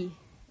be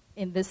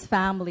in this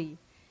family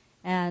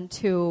and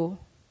to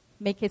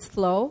make it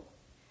slow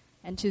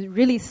and to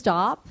really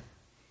stop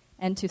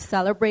and to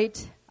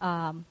celebrate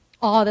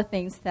all the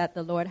things that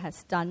the Lord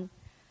has done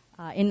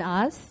in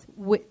us,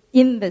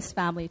 in this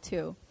family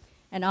too.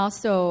 And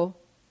also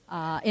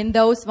in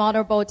those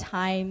vulnerable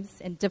times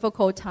and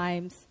difficult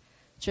times,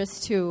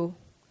 just to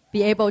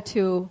be able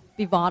to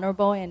be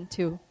vulnerable and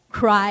to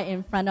cry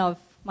in front of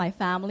my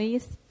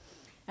families.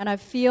 And I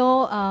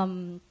feel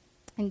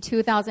in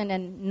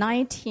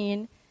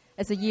 2019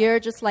 as a year,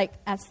 just like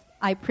as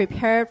I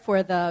prepared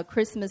for the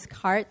Christmas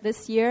card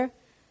this year,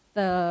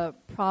 the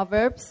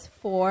Proverbs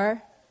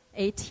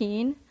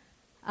 4:18.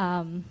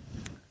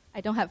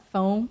 I don't have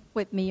phone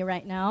with me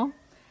right now,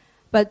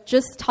 but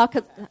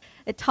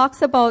it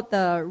talks about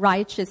the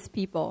righteous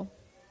people.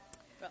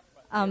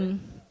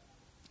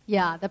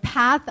 The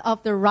path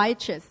of the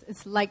righteous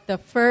is like the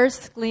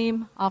first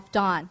gleam of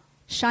dawn,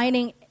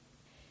 shining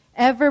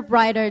ever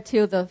brighter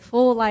till the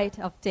full light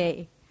of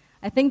day.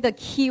 I think the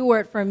key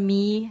word for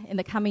me in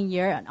the coming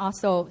year, and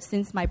also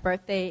since my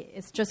birthday,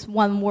 is just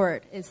one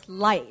word, is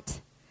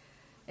light.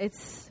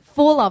 It's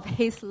full of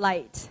His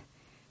light.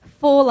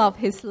 Full of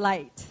His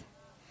light.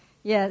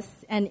 Yes,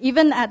 and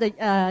even at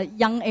a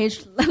young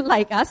age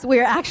like us,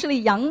 we're actually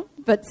young,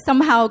 but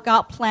somehow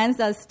God plans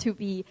us to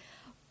be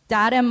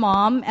dad and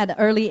mom at an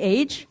early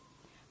age.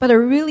 But I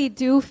really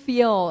do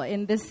feel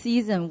in this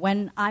season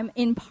when I'm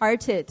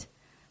imparted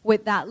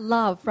with that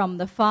love from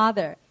the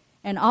Father,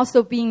 and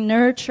also being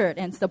nurtured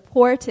and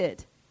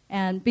supported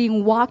and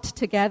being walked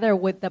together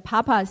with the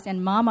papas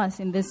and mamas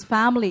in this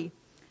family,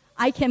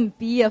 I can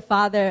be a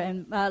father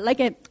and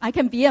I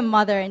can be a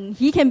mother, and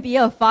he can be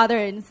a father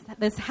in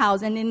this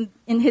house and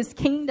in his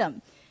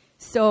kingdom.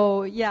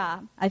 So yeah,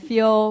 I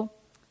feel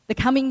the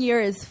coming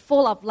year is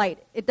full of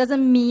light. It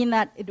doesn't mean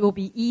that it will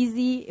be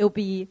easy. It will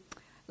be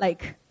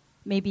like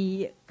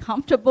maybe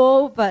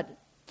comfortable, but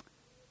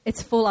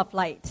it's full of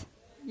light.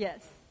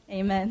 Yes,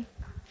 amen.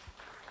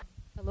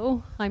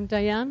 Hello, I'm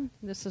Diane.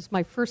 This is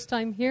my first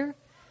time here.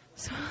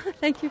 So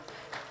thank you.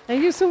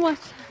 Thank you so much.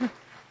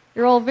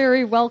 You're all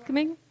very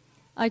welcoming.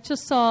 I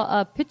just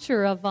saw a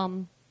picture of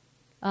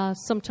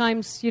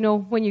sometimes,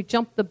 when you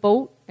jump the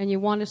boat and you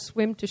want to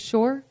swim to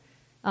shore,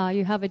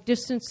 you have a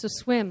distance to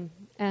swim.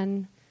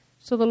 And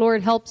so the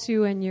Lord helps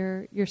you and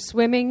you're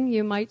swimming.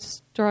 You might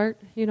start,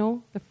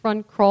 the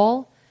front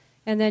crawl,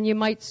 and then you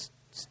might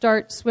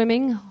start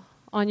swimming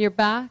on your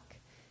back,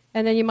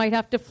 and then you might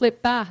have to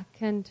flip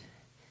back, and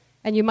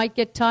you might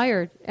get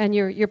tired, and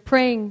you're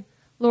praying,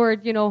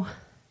 Lord,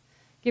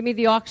 give me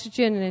the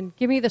oxygen and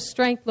give me the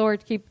strength,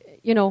 Lord, keep,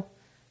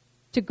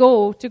 to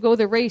go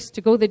the race,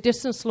 to go the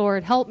distance,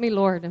 Lord. Help me,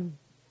 Lord. And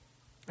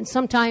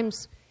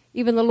sometimes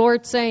even the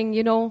Lord saying,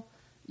 you're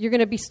going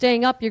to be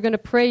staying up, you're going to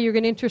pray, you're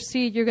going to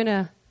intercede,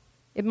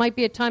 it might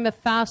be a time of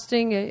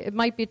fasting, it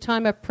might be a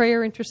time of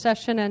prayer,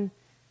 intercession. And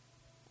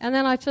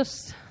then I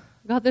just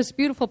got this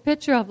beautiful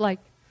picture of the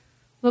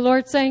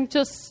Lord saying,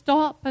 just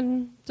stop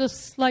and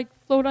just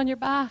float on your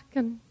back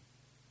and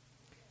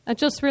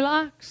just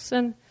relax,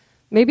 and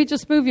maybe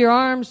just move your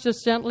arms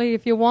just gently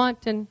if you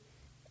want, and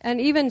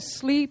even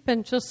sleep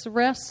and just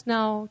rest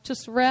now.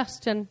 Just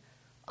rest, and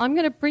I'm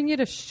going to bring you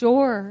to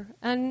shore.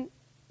 And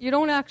you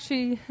don't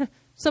actually,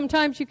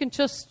 sometimes you can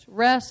just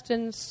rest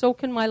and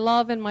soak in my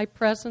love and my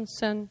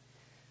presence. And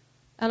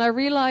I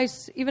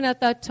realize even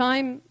at that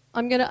time,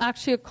 I'm going to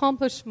actually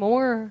accomplish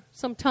more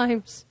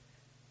sometimes.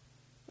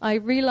 I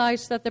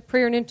realize that the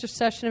prayer and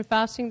intercession and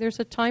fasting, there's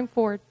a time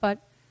for it. But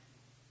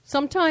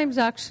sometimes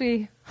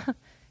actually,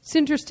 it's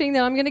interesting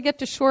that I'm going to get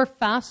to shore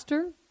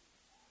faster.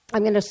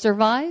 I'm going to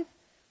survive.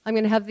 I'm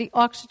going to have the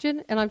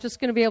oxygen, and I'm just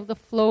going to be able to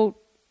float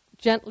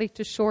gently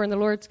to shore, and the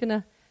Lord's going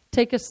to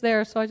take us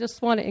there. So I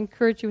just want to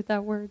encourage you with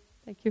that word.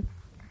 Thank you.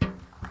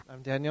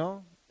 I'm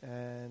Daniel,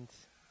 and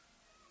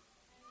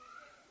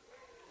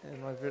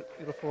my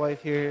beautiful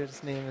wife here,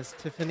 his name is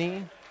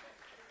Tiffany.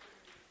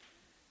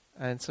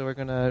 And so we're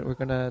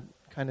gonna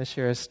kind of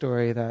share a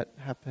story that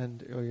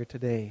happened earlier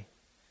today.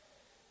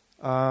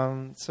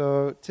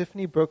 So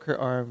Tiffany broke her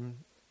arm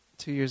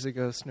 2 years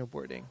ago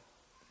snowboarding.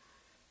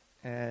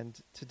 And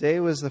today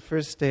was the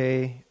first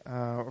time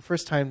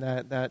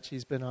that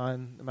she's been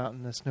on the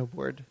mountain to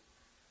snowboard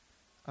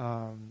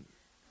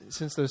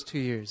since those 2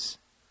 years.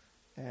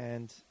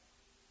 And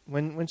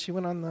when she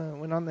went on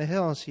the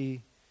hill,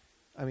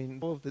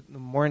 the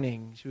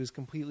morning she was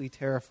completely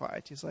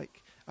terrified. She's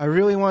like, I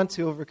really want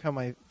to overcome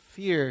my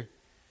fear,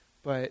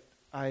 but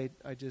I'm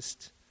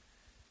just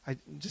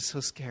so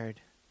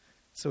scared.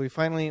 So we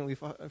finally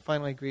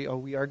agree. Oh,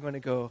 we are going to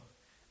go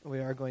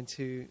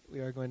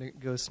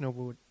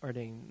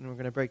snowboarding, and we're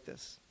going to break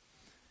this.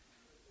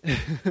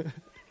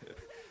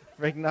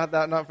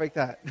 Not break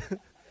that.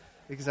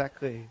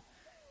 Exactly.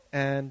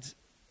 And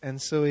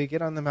so we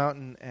get on the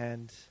mountain,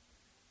 and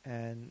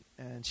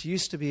she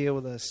used to be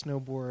able to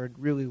snowboard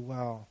really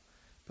well,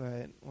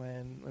 but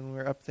when we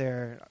were up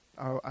there,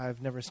 I've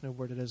never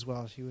snowboarded as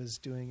well. She was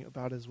doing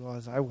about as well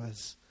as I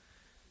was,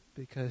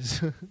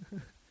 because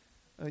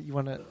you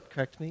want to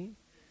correct me?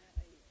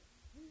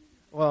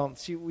 Well,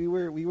 we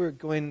were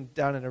going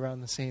down at around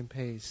the same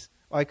pace,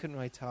 Well, I couldn't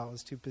really tell. I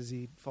was too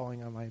busy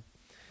falling on my...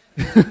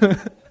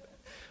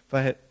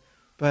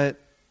 But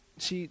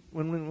she,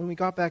 when we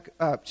got back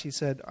up, she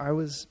said, I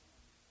was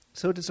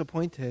so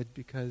disappointed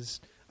because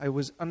I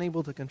was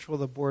unable to control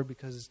the board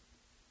because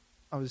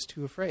I was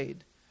too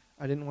afraid.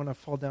 I didn't want to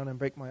fall down and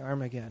break my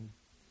arm again.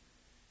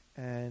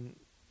 And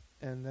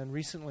then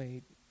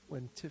recently,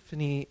 when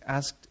Tiffany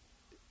asked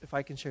if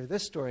I can share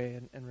this story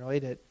and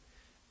relate it,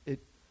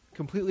 it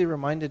completely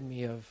reminded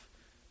me of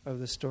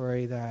the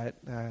story that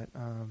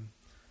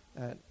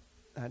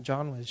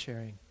John was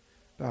sharing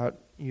about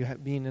you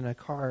being in a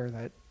car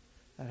that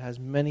has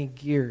many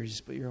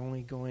gears, but you're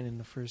only going in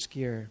the first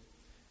gear,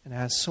 and it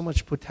has so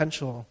much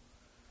potential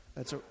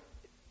that's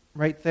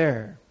right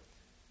there.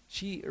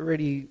 She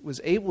already was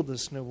able to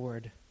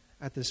snowboard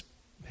at this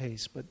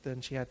pace, but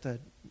then she had to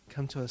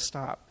come to a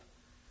stop,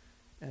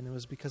 and it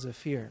was because of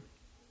fear,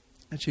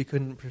 and she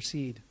couldn't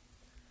proceed.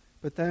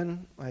 But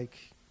then,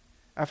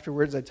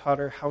 afterwards, I taught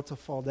her how to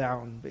fall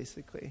down,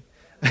 basically.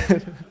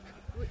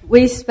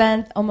 We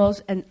spent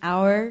almost an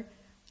hour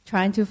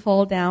trying to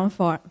fall down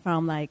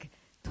from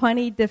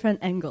 20 different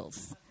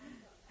angles.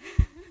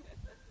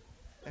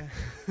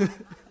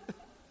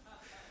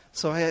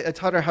 So I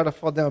taught her how to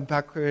fall down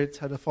backwards,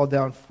 how to fall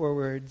down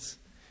forwards,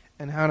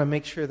 and how to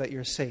make sure that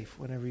you're safe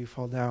whenever you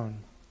fall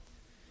down.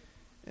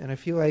 And I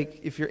feel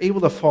like if you're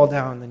able to fall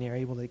down, then you're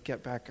able to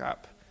get back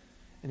up,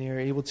 and you're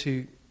able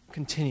to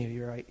continue.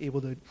 You're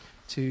able to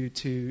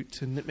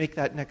make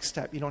that next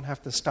step. You don't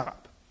have to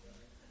stop,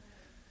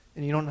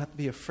 and you don't have to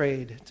be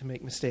afraid to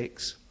make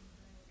mistakes.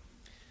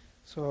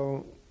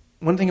 So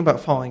one thing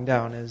about falling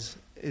down is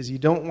you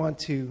don't want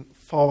to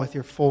fall with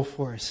your full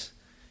force.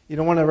 You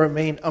don't want to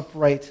remain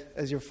upright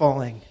as you're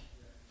falling.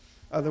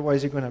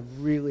 Otherwise, you're going to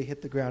really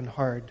hit the ground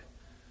hard.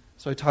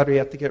 So I taught her you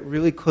have to get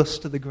really close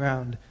to the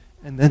ground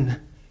and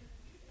then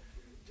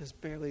just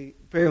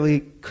barely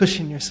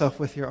cushion yourself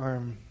with your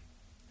arm.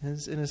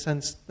 And in a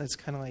sense, that's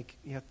kind of like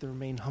you have to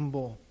remain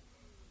humble.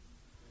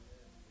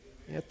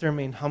 You have to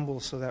remain humble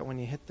so that when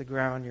you hit the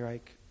ground, you're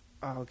like,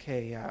 oh,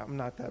 okay, yeah, I'm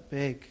not that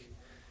big.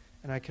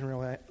 And I can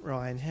rely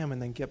on him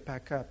and then get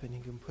back up, and he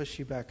can push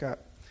you back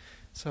up.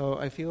 So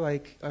I feel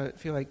like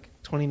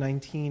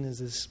 2019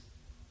 is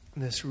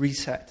this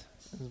reset,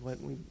 is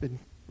what we've been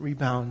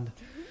rebound,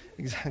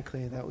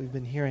 exactly, that we've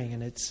been hearing.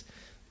 And it's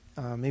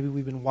maybe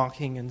we've been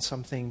walking in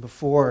something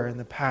before in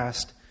the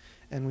past,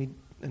 and we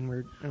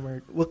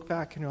look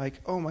back and you're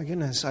like, oh my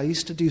goodness, I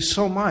used to do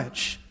so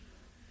much,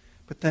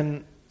 but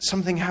then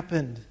something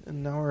happened,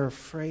 and now we're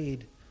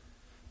afraid.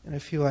 And I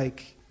feel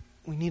like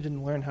we need to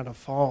learn how to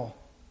fall,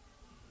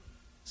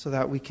 so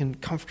that we can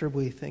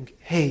comfortably think,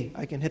 hey,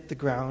 I can hit the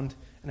ground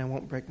and I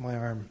won't break my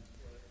arm.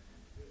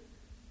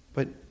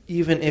 But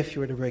even if you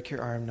were to break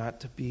your arm,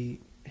 not to be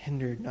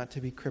hindered, not to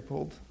be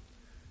crippled.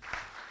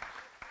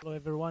 Hello,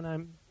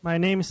 everyone. My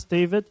name is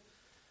David.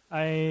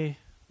 I,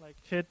 like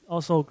kid,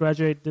 also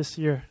graduated this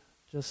year,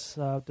 just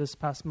this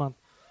past month.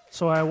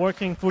 So I'm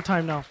working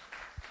full-time now.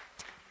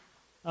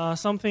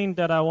 Something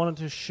that I wanted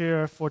to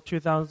share for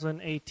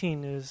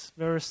 2018 is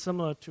very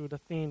similar to the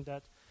theme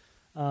that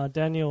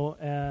Daniel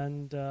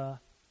and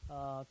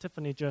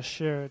Tiffany just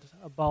shared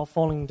about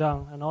falling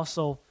down, and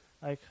also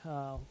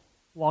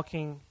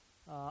walking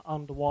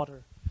on the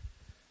water.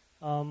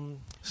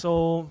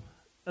 So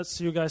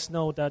as you guys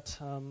know that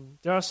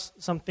there are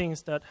some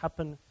things that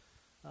happen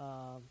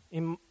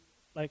in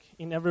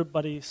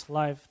everybody's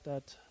life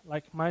that,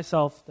 like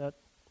myself, that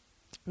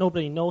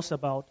nobody knows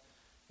about,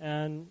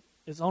 and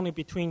it's only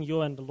between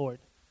you and the Lord,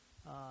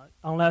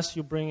 unless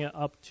you bring it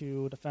up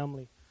to the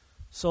family.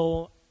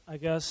 So I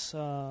guess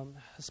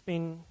it's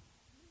been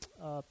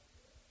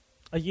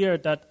a year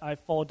that I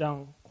fall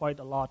down quite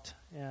a lot,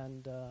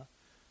 and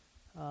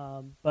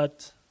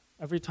but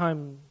every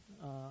time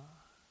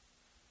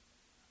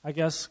I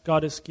guess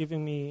God is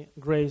giving me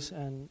grace,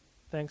 and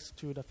thanks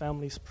to the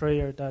family's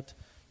prayer that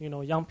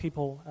young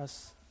people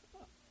as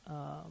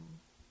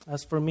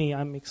for me,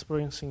 I'm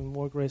experiencing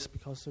more grace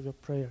because of your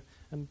prayer.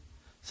 And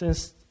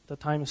since the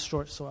time is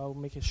short, so I will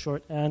make it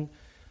short. And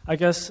I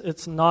guess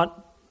it's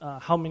not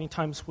how many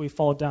times we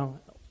fall down.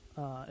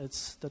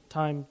 It's the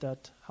time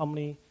that how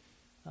many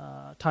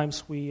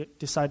times we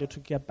decided to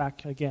get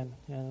back again,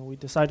 and we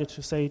decided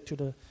to say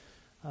to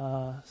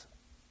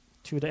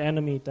the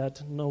enemy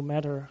that no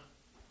matter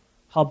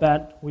how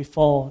bad we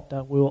fall,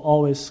 that we will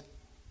always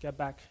get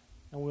back,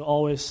 and we'll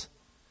always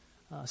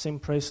sing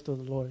praise to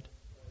the Lord.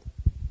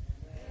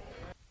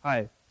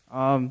 Hi,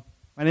 my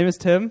name is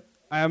Tim.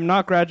 I am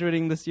not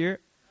graduating this year.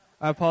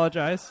 I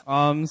apologize.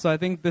 So I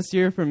think this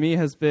year for me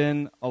has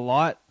been a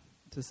lot,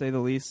 to say the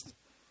least.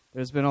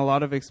 There's been a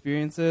lot of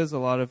experiences, a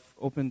lot of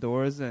open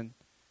doors, and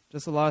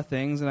just a lot of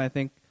things. And I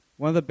think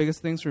one of the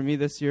biggest things for me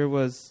this year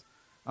was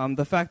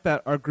the fact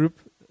that our group,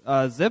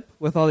 Zip,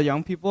 with all the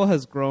young people,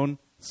 has grown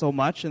so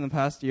much in the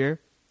past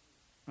year.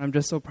 I'm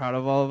just so proud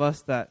of all of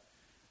us that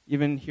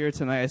even here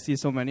tonight I see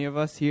so many of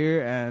us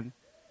here. And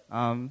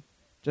I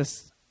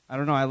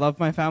don't know, I love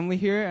my family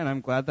here, and I'm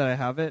glad that I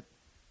have it.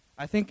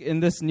 I think in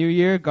this new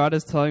year, God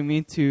is telling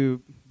me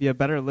to be a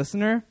better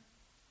listener.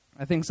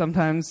 I think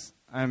sometimes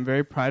I'm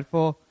very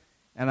prideful,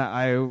 and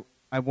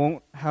I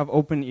won't have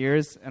open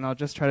ears, and I'll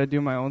just try to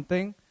do my own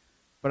thing.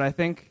 But I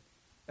think,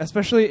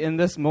 especially in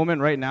this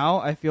moment right now,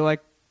 I feel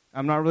like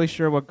I'm not really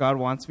sure what God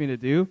wants me to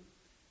do,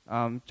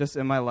 just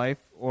in my life,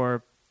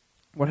 or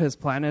what His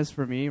plan is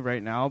for me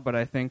right now. But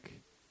I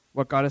think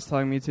what God is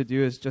telling me to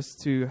do is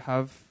just to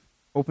have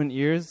open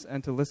ears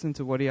and to listen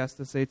to what He has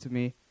to say to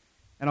me.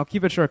 And I'll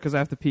keep it short because I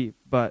have to pee.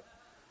 But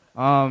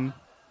I'm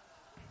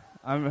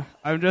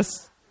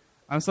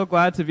so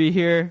glad to be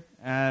here,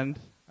 and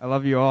I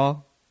love you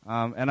all.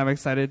 And I'm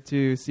excited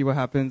to see what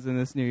happens in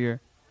this new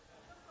year.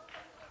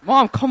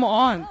 Mom, come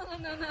on.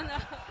 No.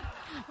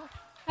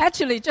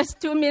 Actually, just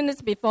 2 minutes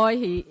before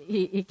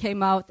he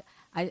came out,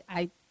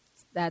 I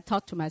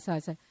thought to myself, I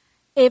said,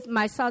 if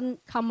my son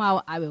come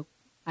out, I will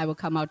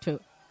come out too.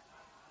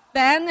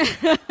 Then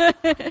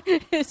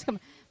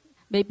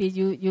maybe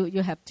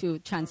you have to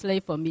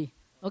translate for me.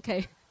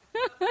 Okay?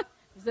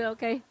 Is it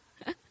okay?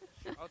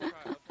 I'll try.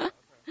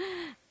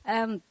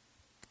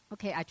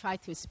 Okay, I try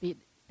to speak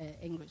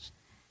English.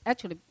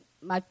 Actually,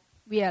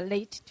 we are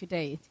late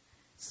today.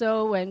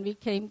 So when we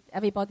came,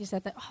 everybody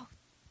said that,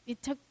 we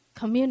took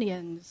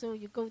communion, so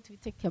you go to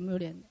take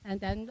communion. And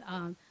then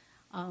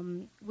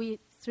we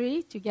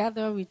three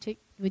together, we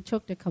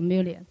took the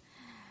communion.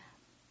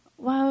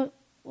 While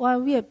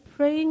we are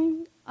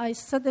praying, I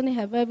suddenly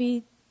have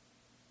very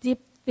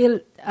deep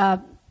very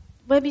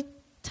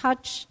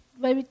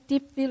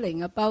deep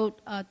feeling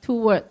about 2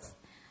 words.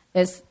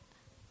 It's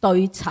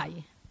對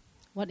齊.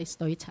 What is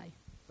對齊?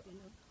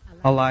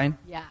 Align.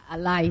 Yeah,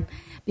 align.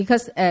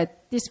 Because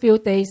these few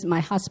days,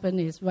 my husband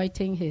is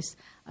writing his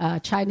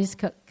Chinese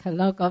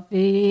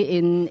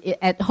calligraphy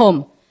at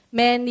home.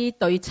 Many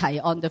對齊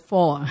on the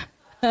floor.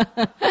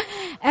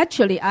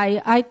 Actually,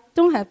 I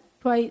don't have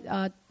quite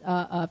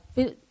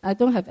I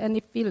don't have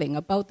any feeling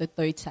about the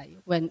對齊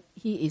when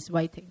he is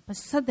writing. But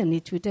suddenly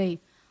today,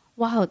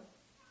 wow,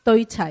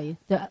 對齊,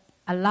 the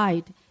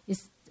allied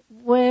is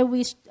where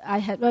I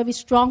had very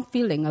strong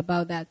feeling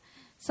about that.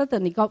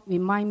 Suddenly God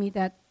remind me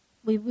that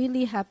we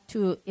really have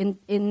to,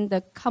 in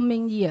the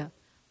coming year,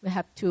 we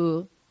have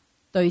to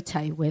對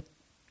齊 with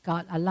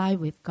God, align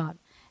with God.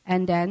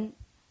 And then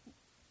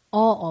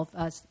all of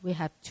us, we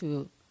have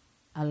to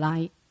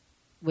align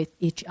with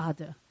each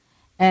other.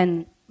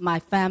 And my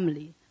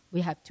family,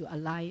 we have to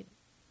align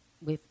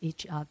with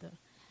each other.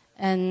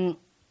 And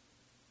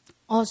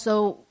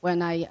also,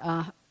 when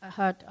I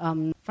heard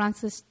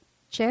Francis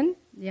Chan,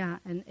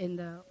 and in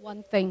the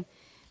one thing,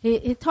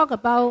 he talked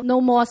about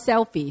no more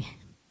selfie.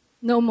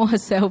 No more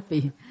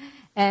selfie.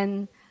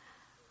 And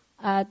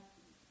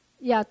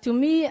to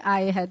me,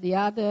 I had the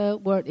other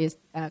word is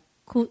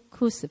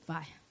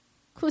crucify.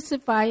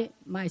 Crucify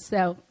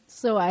myself.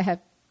 So I have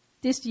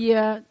this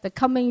year, the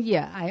coming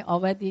year,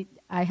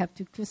 I have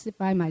to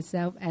crucify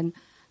myself and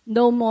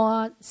no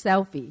more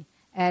selfie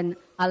and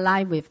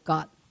align with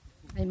God.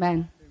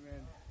 Amen.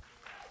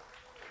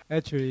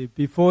 Actually,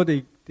 before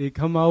they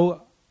come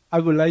out, I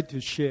would like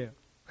to share.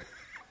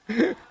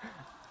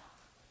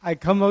 I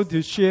come out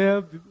to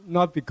share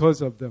not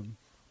because of them.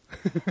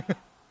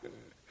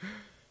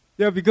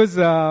 Because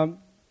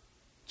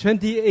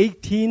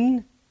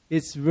 2018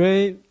 is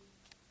very,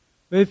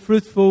 very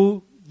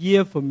fruitful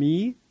year for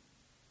me.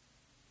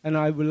 And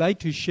I would like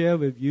to share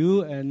with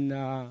you, and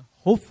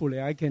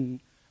hopefully I can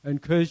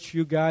encourage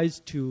you guys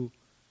to,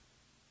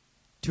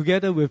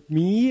 together with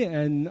me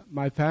and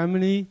my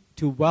family,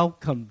 to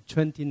welcome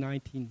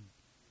 2019.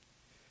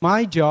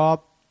 My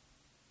job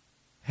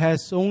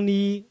has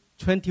only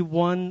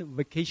 21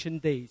 vacation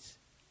days.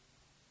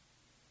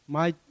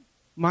 My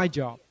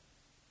job.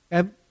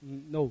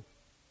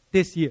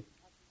 This year.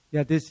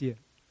 This year.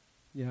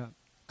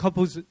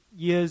 Couple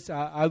years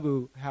I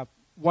will have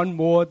one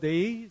more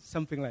day,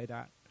 something like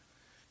that.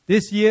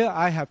 This year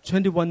I have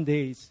 21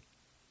 days.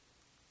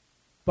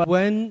 But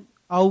went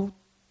out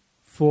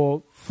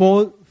for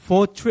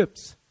four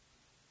trips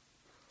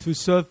to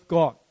serve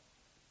God.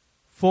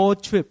 4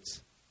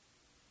 trips.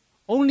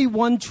 Only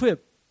 1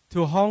 trip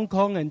to Hong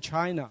Kong and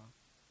China.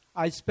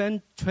 I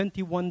spent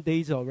 21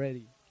 days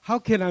already. How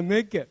can I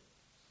make it?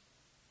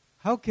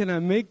 How can I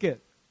make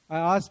it? I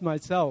ask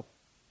myself.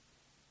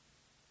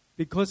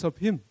 Because of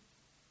Him,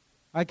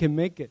 I can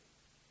make it.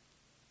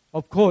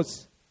 Of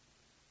course,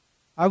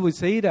 I would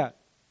say that.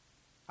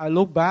 I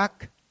look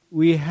back,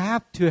 we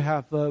have to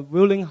have a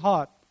willing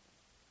heart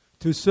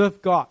to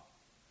serve God.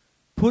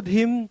 Put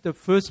Him the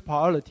first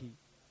priority.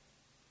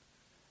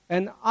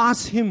 And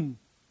ask Him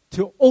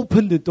to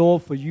open the door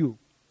for you.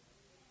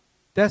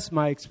 That's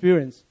my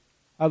experience.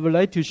 I would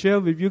like to share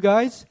with you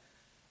guys,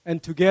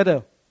 and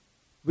together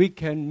we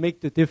can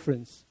make the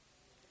difference.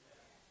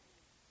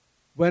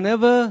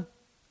 Whenever,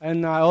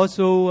 and I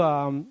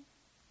also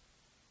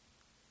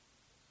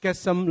get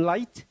some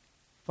light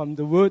from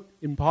the word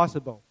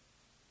impossible.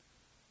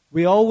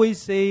 We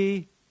always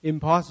say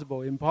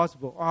impossible,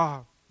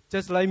 impossible.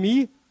 Just like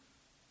me.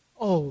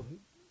 Oh,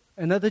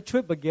 another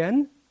trip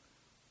again?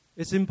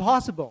 It's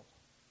impossible.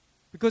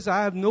 Because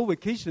I have no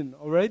vacation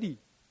already.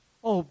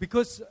 Oh,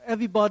 because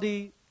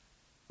everybody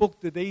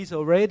booked the days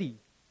already.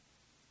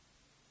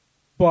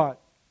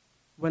 But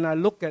when I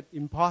look at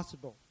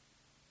impossible,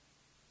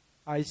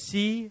 I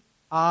see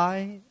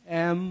I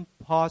am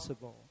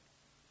possible.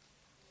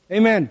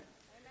 Amen.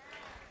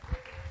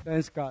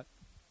 Thanks God.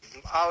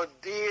 Our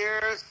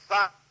dear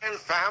Zion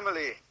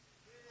family,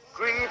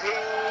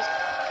 greetings,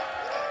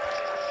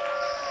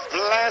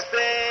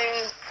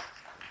 blessings,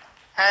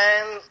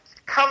 and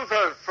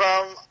comfort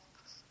from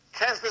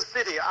Kansas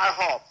City, I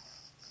hope.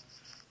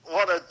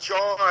 What a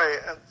joy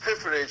and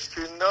privilege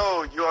to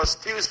know you are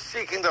still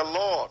seeking the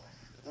Lord,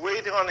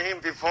 waiting on Him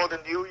before the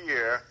new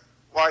year,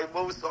 while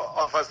most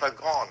of us are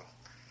gone.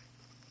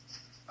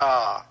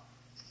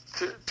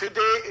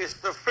 Today is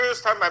the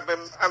first time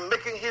I'm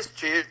making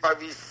history by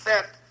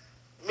reset,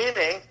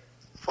 meaning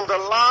for the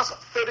last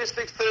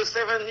 36,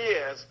 37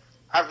 years,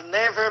 I've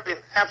never been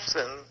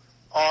absent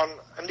on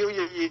a New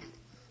Year Eve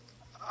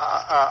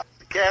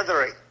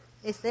gathering.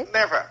 Is it?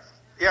 Never.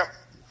 Yeah.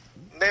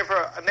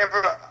 Never.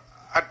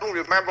 I don't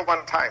remember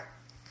one time.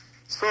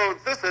 So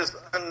this is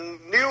a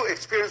new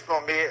experience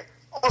for me,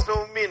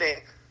 also meaning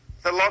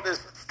the Lord is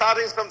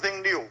starting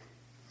something new.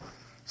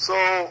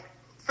 So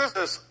this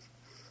is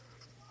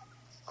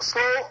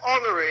so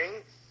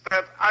honoring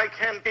that I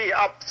can be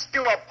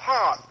still a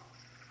part,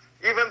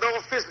 even though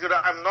physically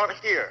I'm not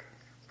here.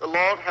 The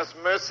Lord has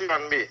mercy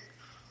on me.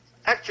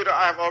 Actually,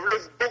 I have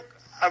already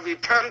booked a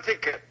return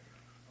ticket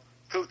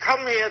to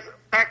come here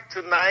back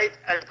tonight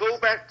and go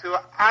back to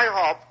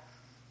IHOP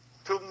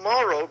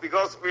tomorrow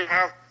because we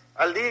have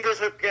a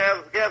leadership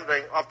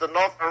gathering of the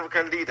North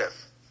American leaders.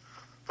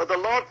 But the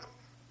Lord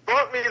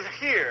brought me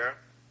here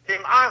in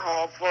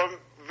IHOP for a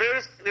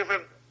very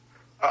significant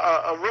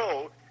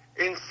role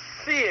in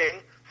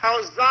seeing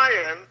how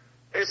Zion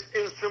is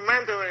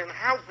instrumental in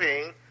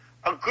helping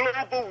a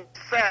global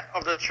set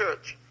of the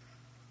church.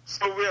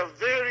 So we are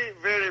very,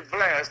 very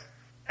blessed,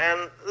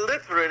 and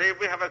literally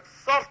we have a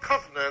soft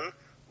covenant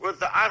with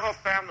the IHOP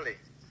family,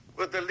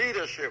 with the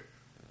leadership.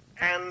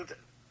 And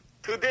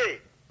today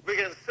we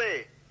can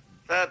say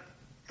that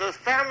the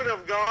family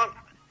of God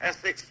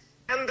has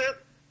expanded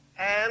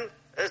and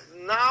is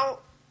now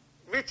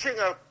reaching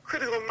a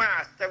critical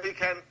mass that we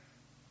can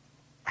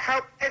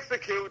help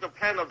execute the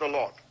plan of the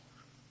Lord.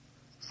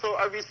 So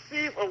I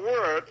received a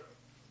word,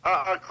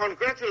 a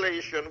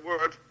congratulation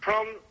word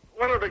from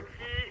one of the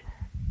key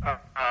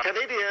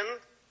Canadian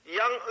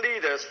young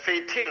leaders,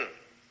 Fei Ting.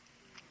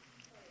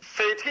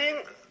 Fei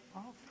Ting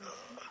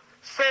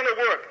sent a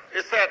word.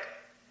 It said,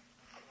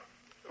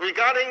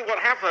 regarding what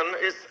happened,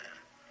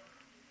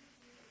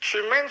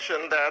 she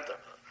mentioned that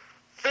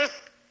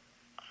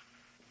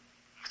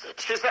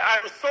she said,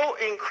 I'm so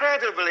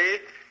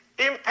incredibly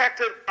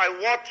impacted by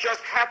what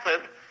just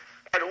happened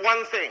at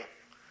one thing.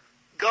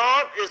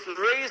 God is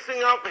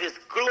raising up His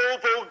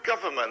global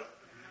government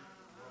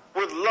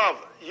with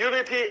love,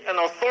 unity, and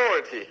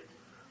authority,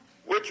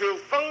 which will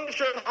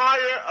function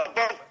higher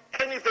above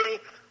anything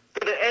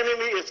that the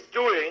enemy is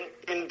doing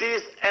in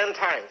these end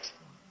times.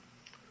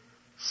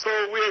 So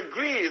we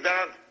agree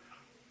that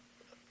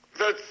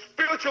the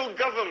spiritual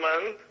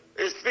government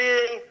is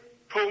being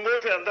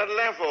promoted at that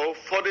level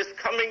for this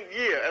coming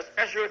year,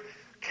 especially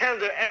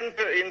Canada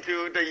enter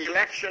into the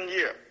election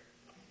year.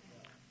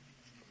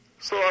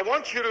 So I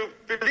want you to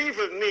believe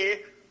with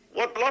me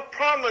what God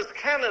promised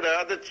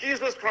Canada, that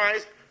Jesus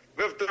Christ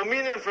with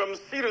dominion from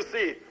sea to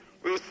sea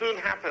will soon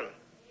happen.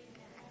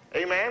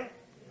 Amen?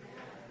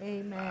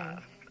 Amen.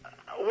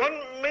 One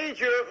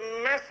major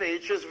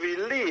message is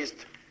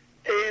released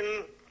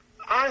in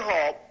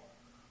IHOP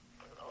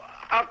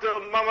after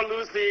Mama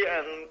Lucy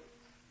and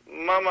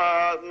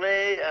Mama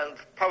May and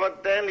Papa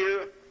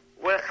Daniel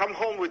will come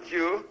home with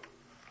you.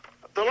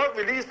 The Lord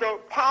released a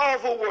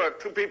powerful word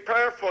to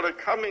prepare for the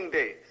coming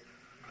day.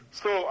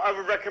 So I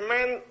would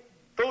recommend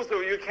those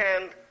of you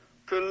can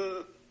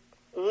to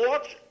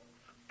watch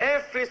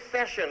every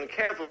session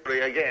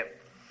carefully again.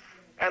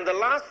 And the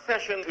last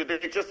session today,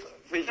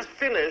 we just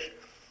finished,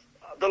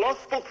 the Lord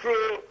spoke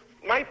through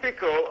Mike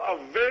Pickle a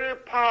very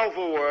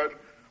powerful word,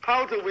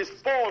 how to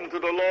respond to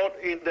the Lord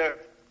in the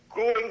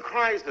growing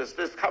crisis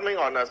that's coming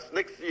on us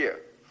next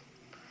year.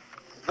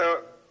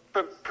 The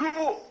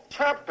two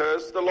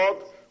chapters the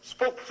Lord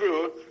spoke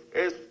through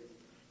is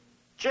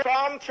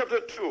Psalm chapter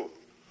 2.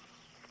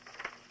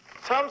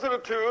 Psalm chapter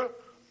 2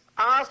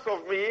 asks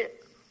of me,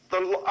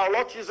 our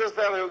Lord Jesus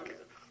said,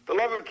 the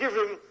Lord will give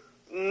him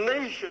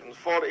nations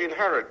for the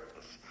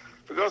inheritance.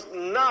 Because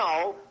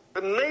now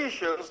the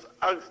nations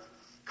are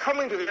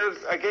coming together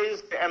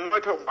against the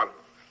anointed one.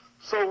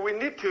 So we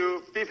need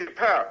to be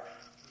prepared.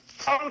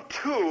 Psalm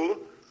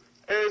 2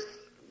 is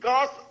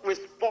God's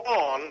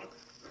response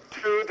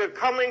to the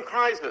coming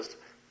crisis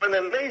when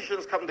the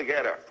nations come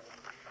together.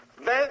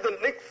 Then the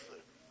next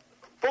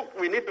book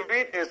we need to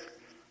read is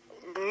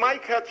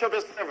Micah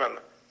chapter 7.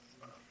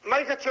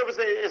 Micah chapter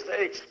 7 is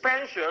the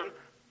expansion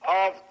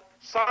of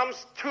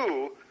Psalms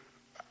 2.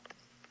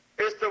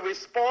 Is the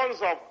response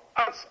of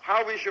us,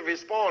 how we should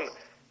respond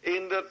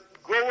in the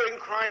growing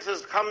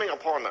crisis coming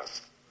upon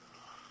us.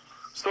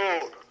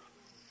 So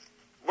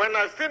when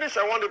I finish,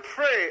 I want to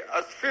pray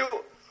a few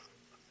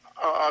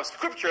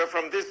scripture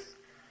from this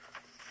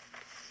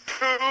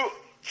 2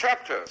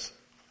 chapters.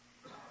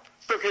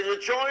 So can you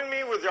join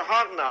me with your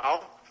heart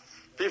now,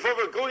 before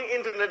we're going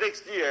into the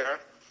next year,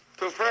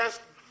 to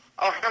first,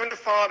 our Heavenly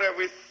Father,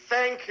 we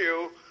thank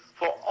you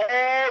for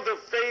all the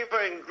favor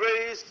and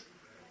grace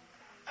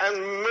and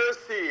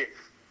mercy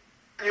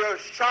you have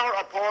showered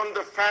upon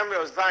the family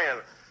of Zion.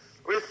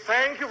 We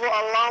thank you for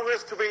allowing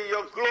us to be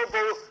your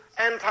global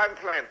end-time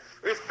plan.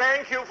 We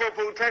thank you for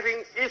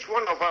protecting each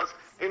one of us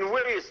in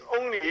ways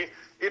only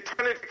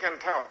eternity can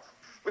tell.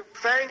 We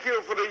thank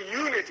you for the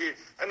unity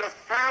and the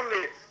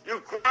family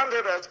you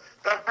granted us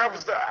that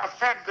helps to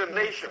affect the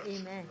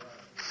nations. Amen.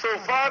 So,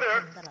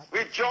 Father,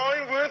 we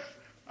join with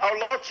our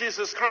Lord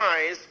Jesus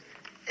Christ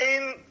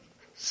in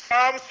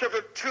Psalms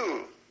chapter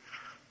 2,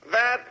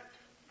 that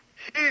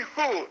he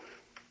who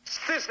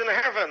sits in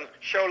heaven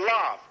shall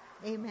laugh.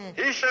 Amen.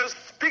 He shall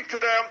speak to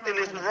them in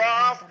his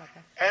wrath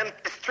and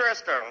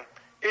distress them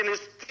in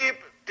his deep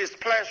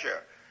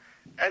displeasure.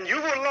 And you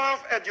will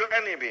laugh at your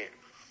enemy.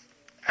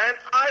 And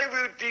I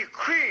will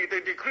declare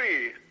the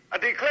decree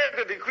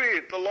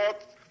the Lord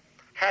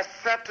has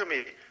said to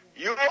me,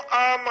 you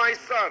are my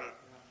son.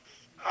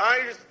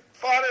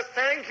 Father,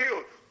 thank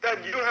you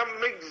that you have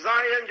made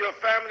Zion, your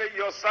family,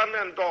 your son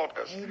and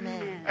daughters.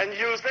 Amen. And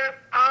you said,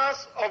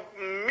 ask of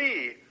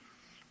me,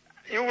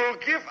 you will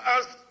give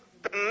us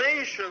the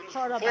nations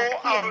for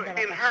our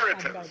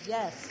inheritance.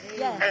 Yes.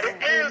 And the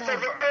ends of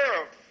the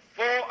earth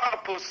for our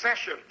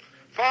possession.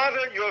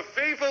 Father, you are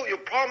faithful. You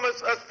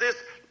promised us this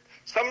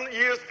some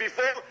years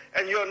before,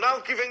 and you are now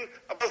giving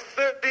about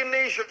 30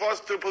 nations for us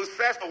to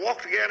possess or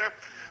walk together.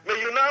 May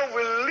you now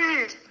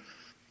release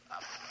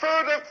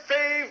further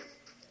faith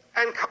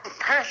and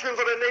compassion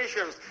for the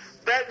nations,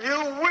 that you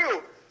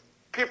will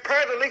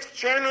prepare the next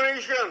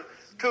generation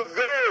to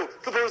go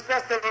to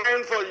possess the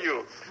land for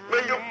you.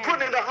 May you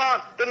put in the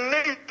heart the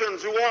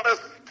nations you want us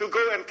to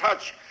go and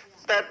touch,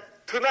 that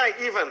tonight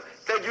even,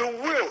 that you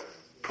will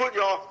put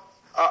your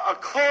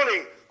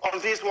calling on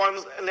these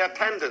ones in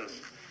attendance.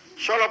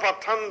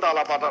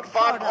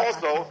 Father,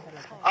 also,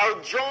 I'll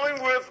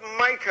join with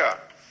Micah.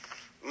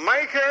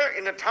 Micah,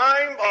 in the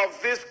time of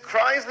this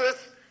crisis,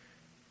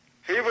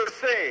 he will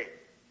say,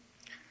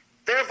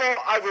 therefore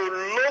I will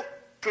look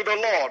to the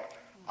Lord.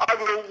 I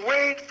will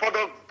wait for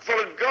the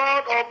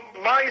God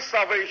of my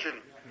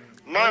salvation.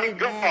 My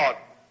God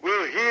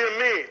will hear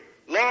me.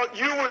 Lord,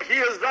 you will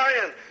hear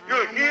Zion. You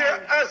will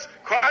hear us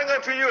crying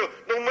out to you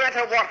no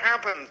matter what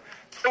happens.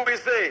 So we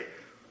say,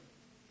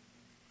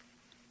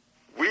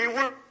 we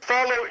will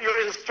follow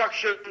your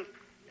instruction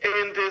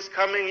in these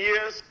coming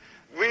years.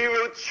 We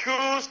will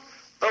choose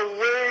the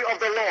way of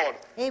the Lord.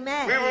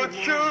 Amen. We will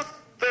choose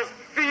the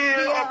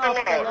fear of the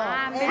Lord.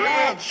 We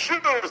will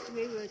choose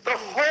the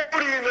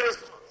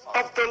holiness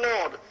of the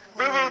Lord.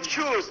 We will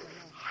choose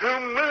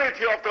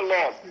humility of the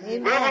Lord.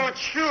 Amen. We will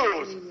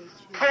choose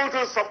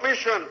total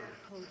submission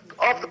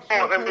of the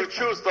Lord, and we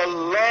choose the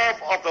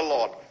love of the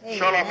Lord.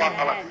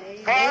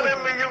 Father,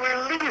 may you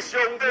release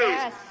your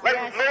ways,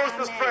 like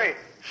Moses prayed.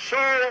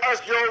 Show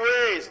us your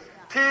ways.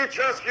 Teach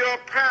us your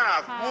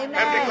path. Amen.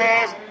 And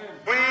because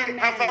we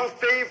have found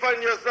favor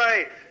in your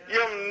sight, you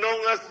have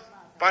known us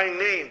by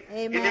name,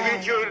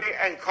 individually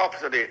and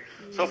corporately.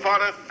 So,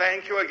 Father,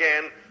 thank you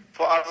again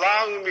for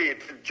allowing me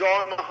to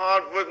join my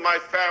heart with my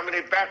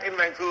family back in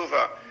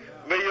Vancouver.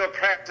 May your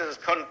presence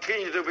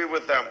continue to be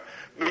with them.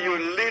 May you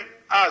lead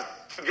us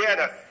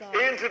together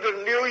into the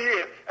new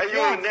year, and you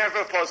will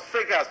never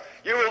forsake us.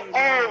 You will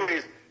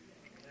always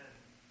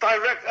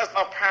direct us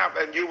our path,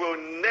 and you will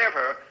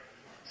never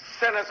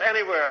send us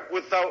anywhere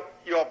without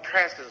your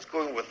presence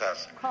going with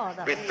us.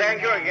 We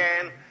thank you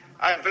again.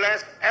 I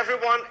bless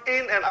everyone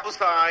in and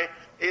outside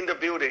in the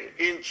building.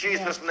 In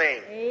Jesus'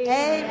 name.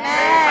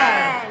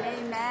 Amen.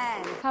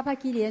 Papa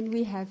Gideon,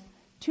 we have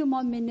 2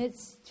 more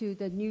minutes to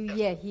the new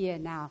year here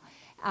now.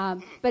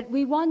 But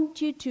we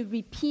want you to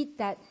repeat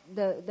that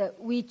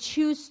we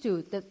choose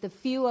to, the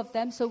few of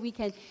them, so we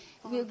can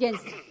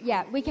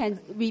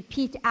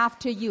repeat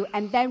after you,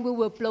 and then we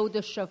will blow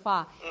the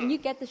shofar. Can you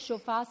get the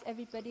shofars,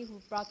 everybody who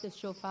brought the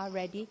shofar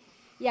ready?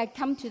 Yeah,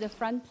 come to the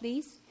front,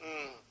 please.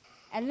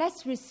 And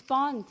let's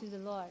respond to the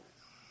Lord.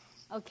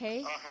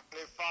 Okay?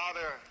 Heavenly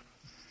Father,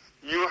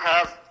 you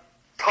have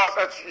taught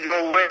us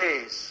your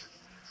ways.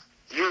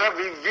 You have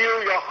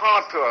revealed your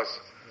heart to us.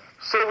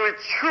 So we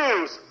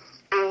choose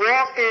to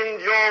walk in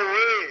your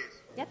ways.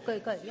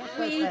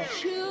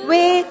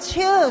 We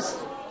choose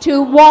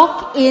to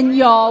walk in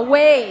your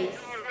ways.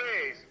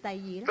 The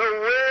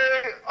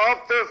way of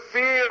the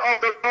fear of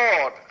the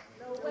Lord.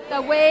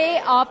 The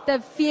way of the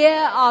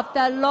fear of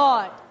the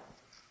Lord.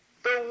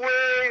 The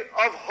way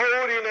of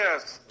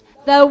holiness.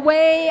 The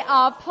way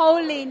of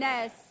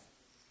holiness.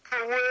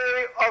 The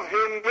way of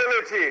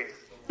humility.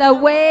 The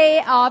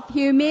way of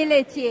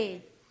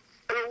humility.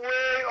 The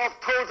way of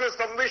total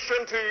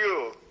submission to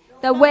you.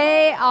 The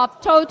way of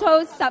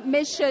total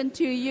submission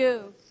to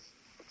you.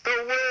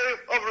 The way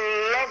of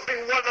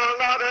loving one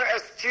another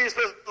as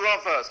Jesus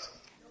loves us.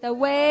 The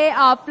way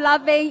of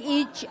loving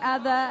each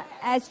other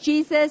as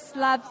Jesus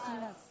loves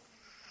us.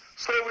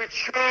 So we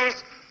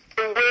choose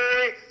the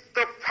way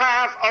the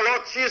path our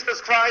Lord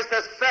Jesus Christ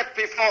has set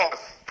before us.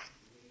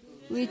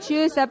 We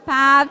choose a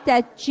path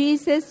that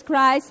Jesus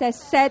Christ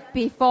has set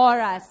before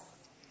us.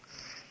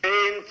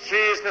 In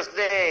Jesus'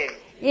 name.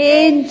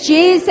 In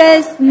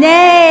Jesus'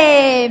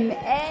 name.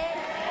 Amen.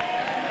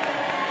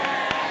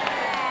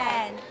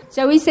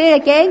 Shall we say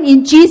it again?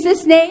 In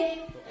Jesus' name.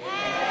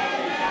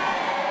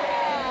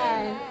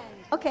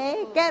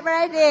 Okay, get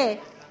ready.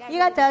 依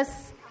家就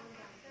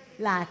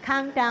嗱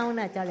countdown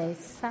啦，就嚟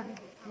29、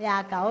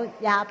28、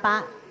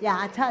27、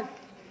26、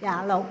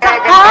9、8、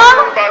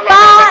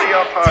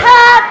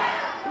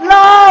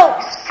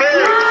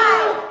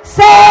7、6、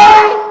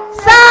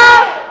5、4、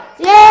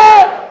3、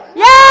2、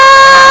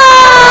1。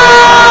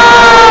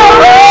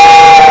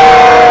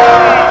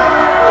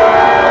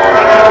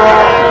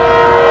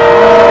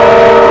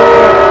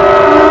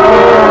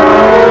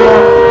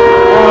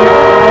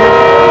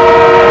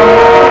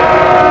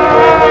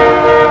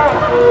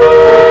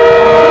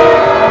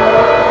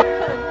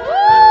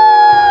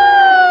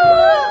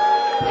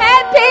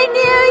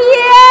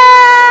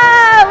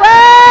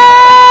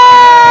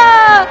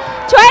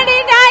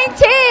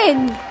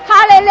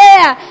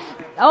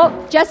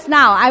Just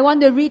now, I want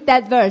to read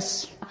that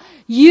verse.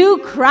 You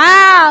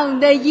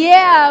crown the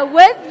year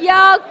with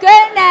your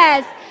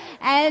goodness,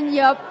 and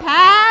your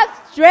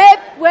path drip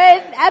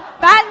with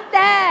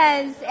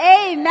abundance.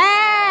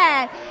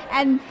 Amen.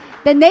 And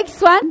the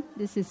next one,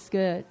 this is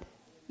good.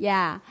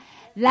 Yeah.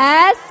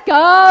 Let's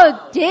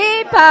go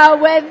deeper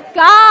with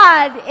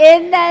God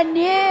in the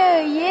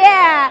new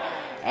year.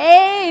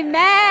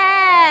 Amen.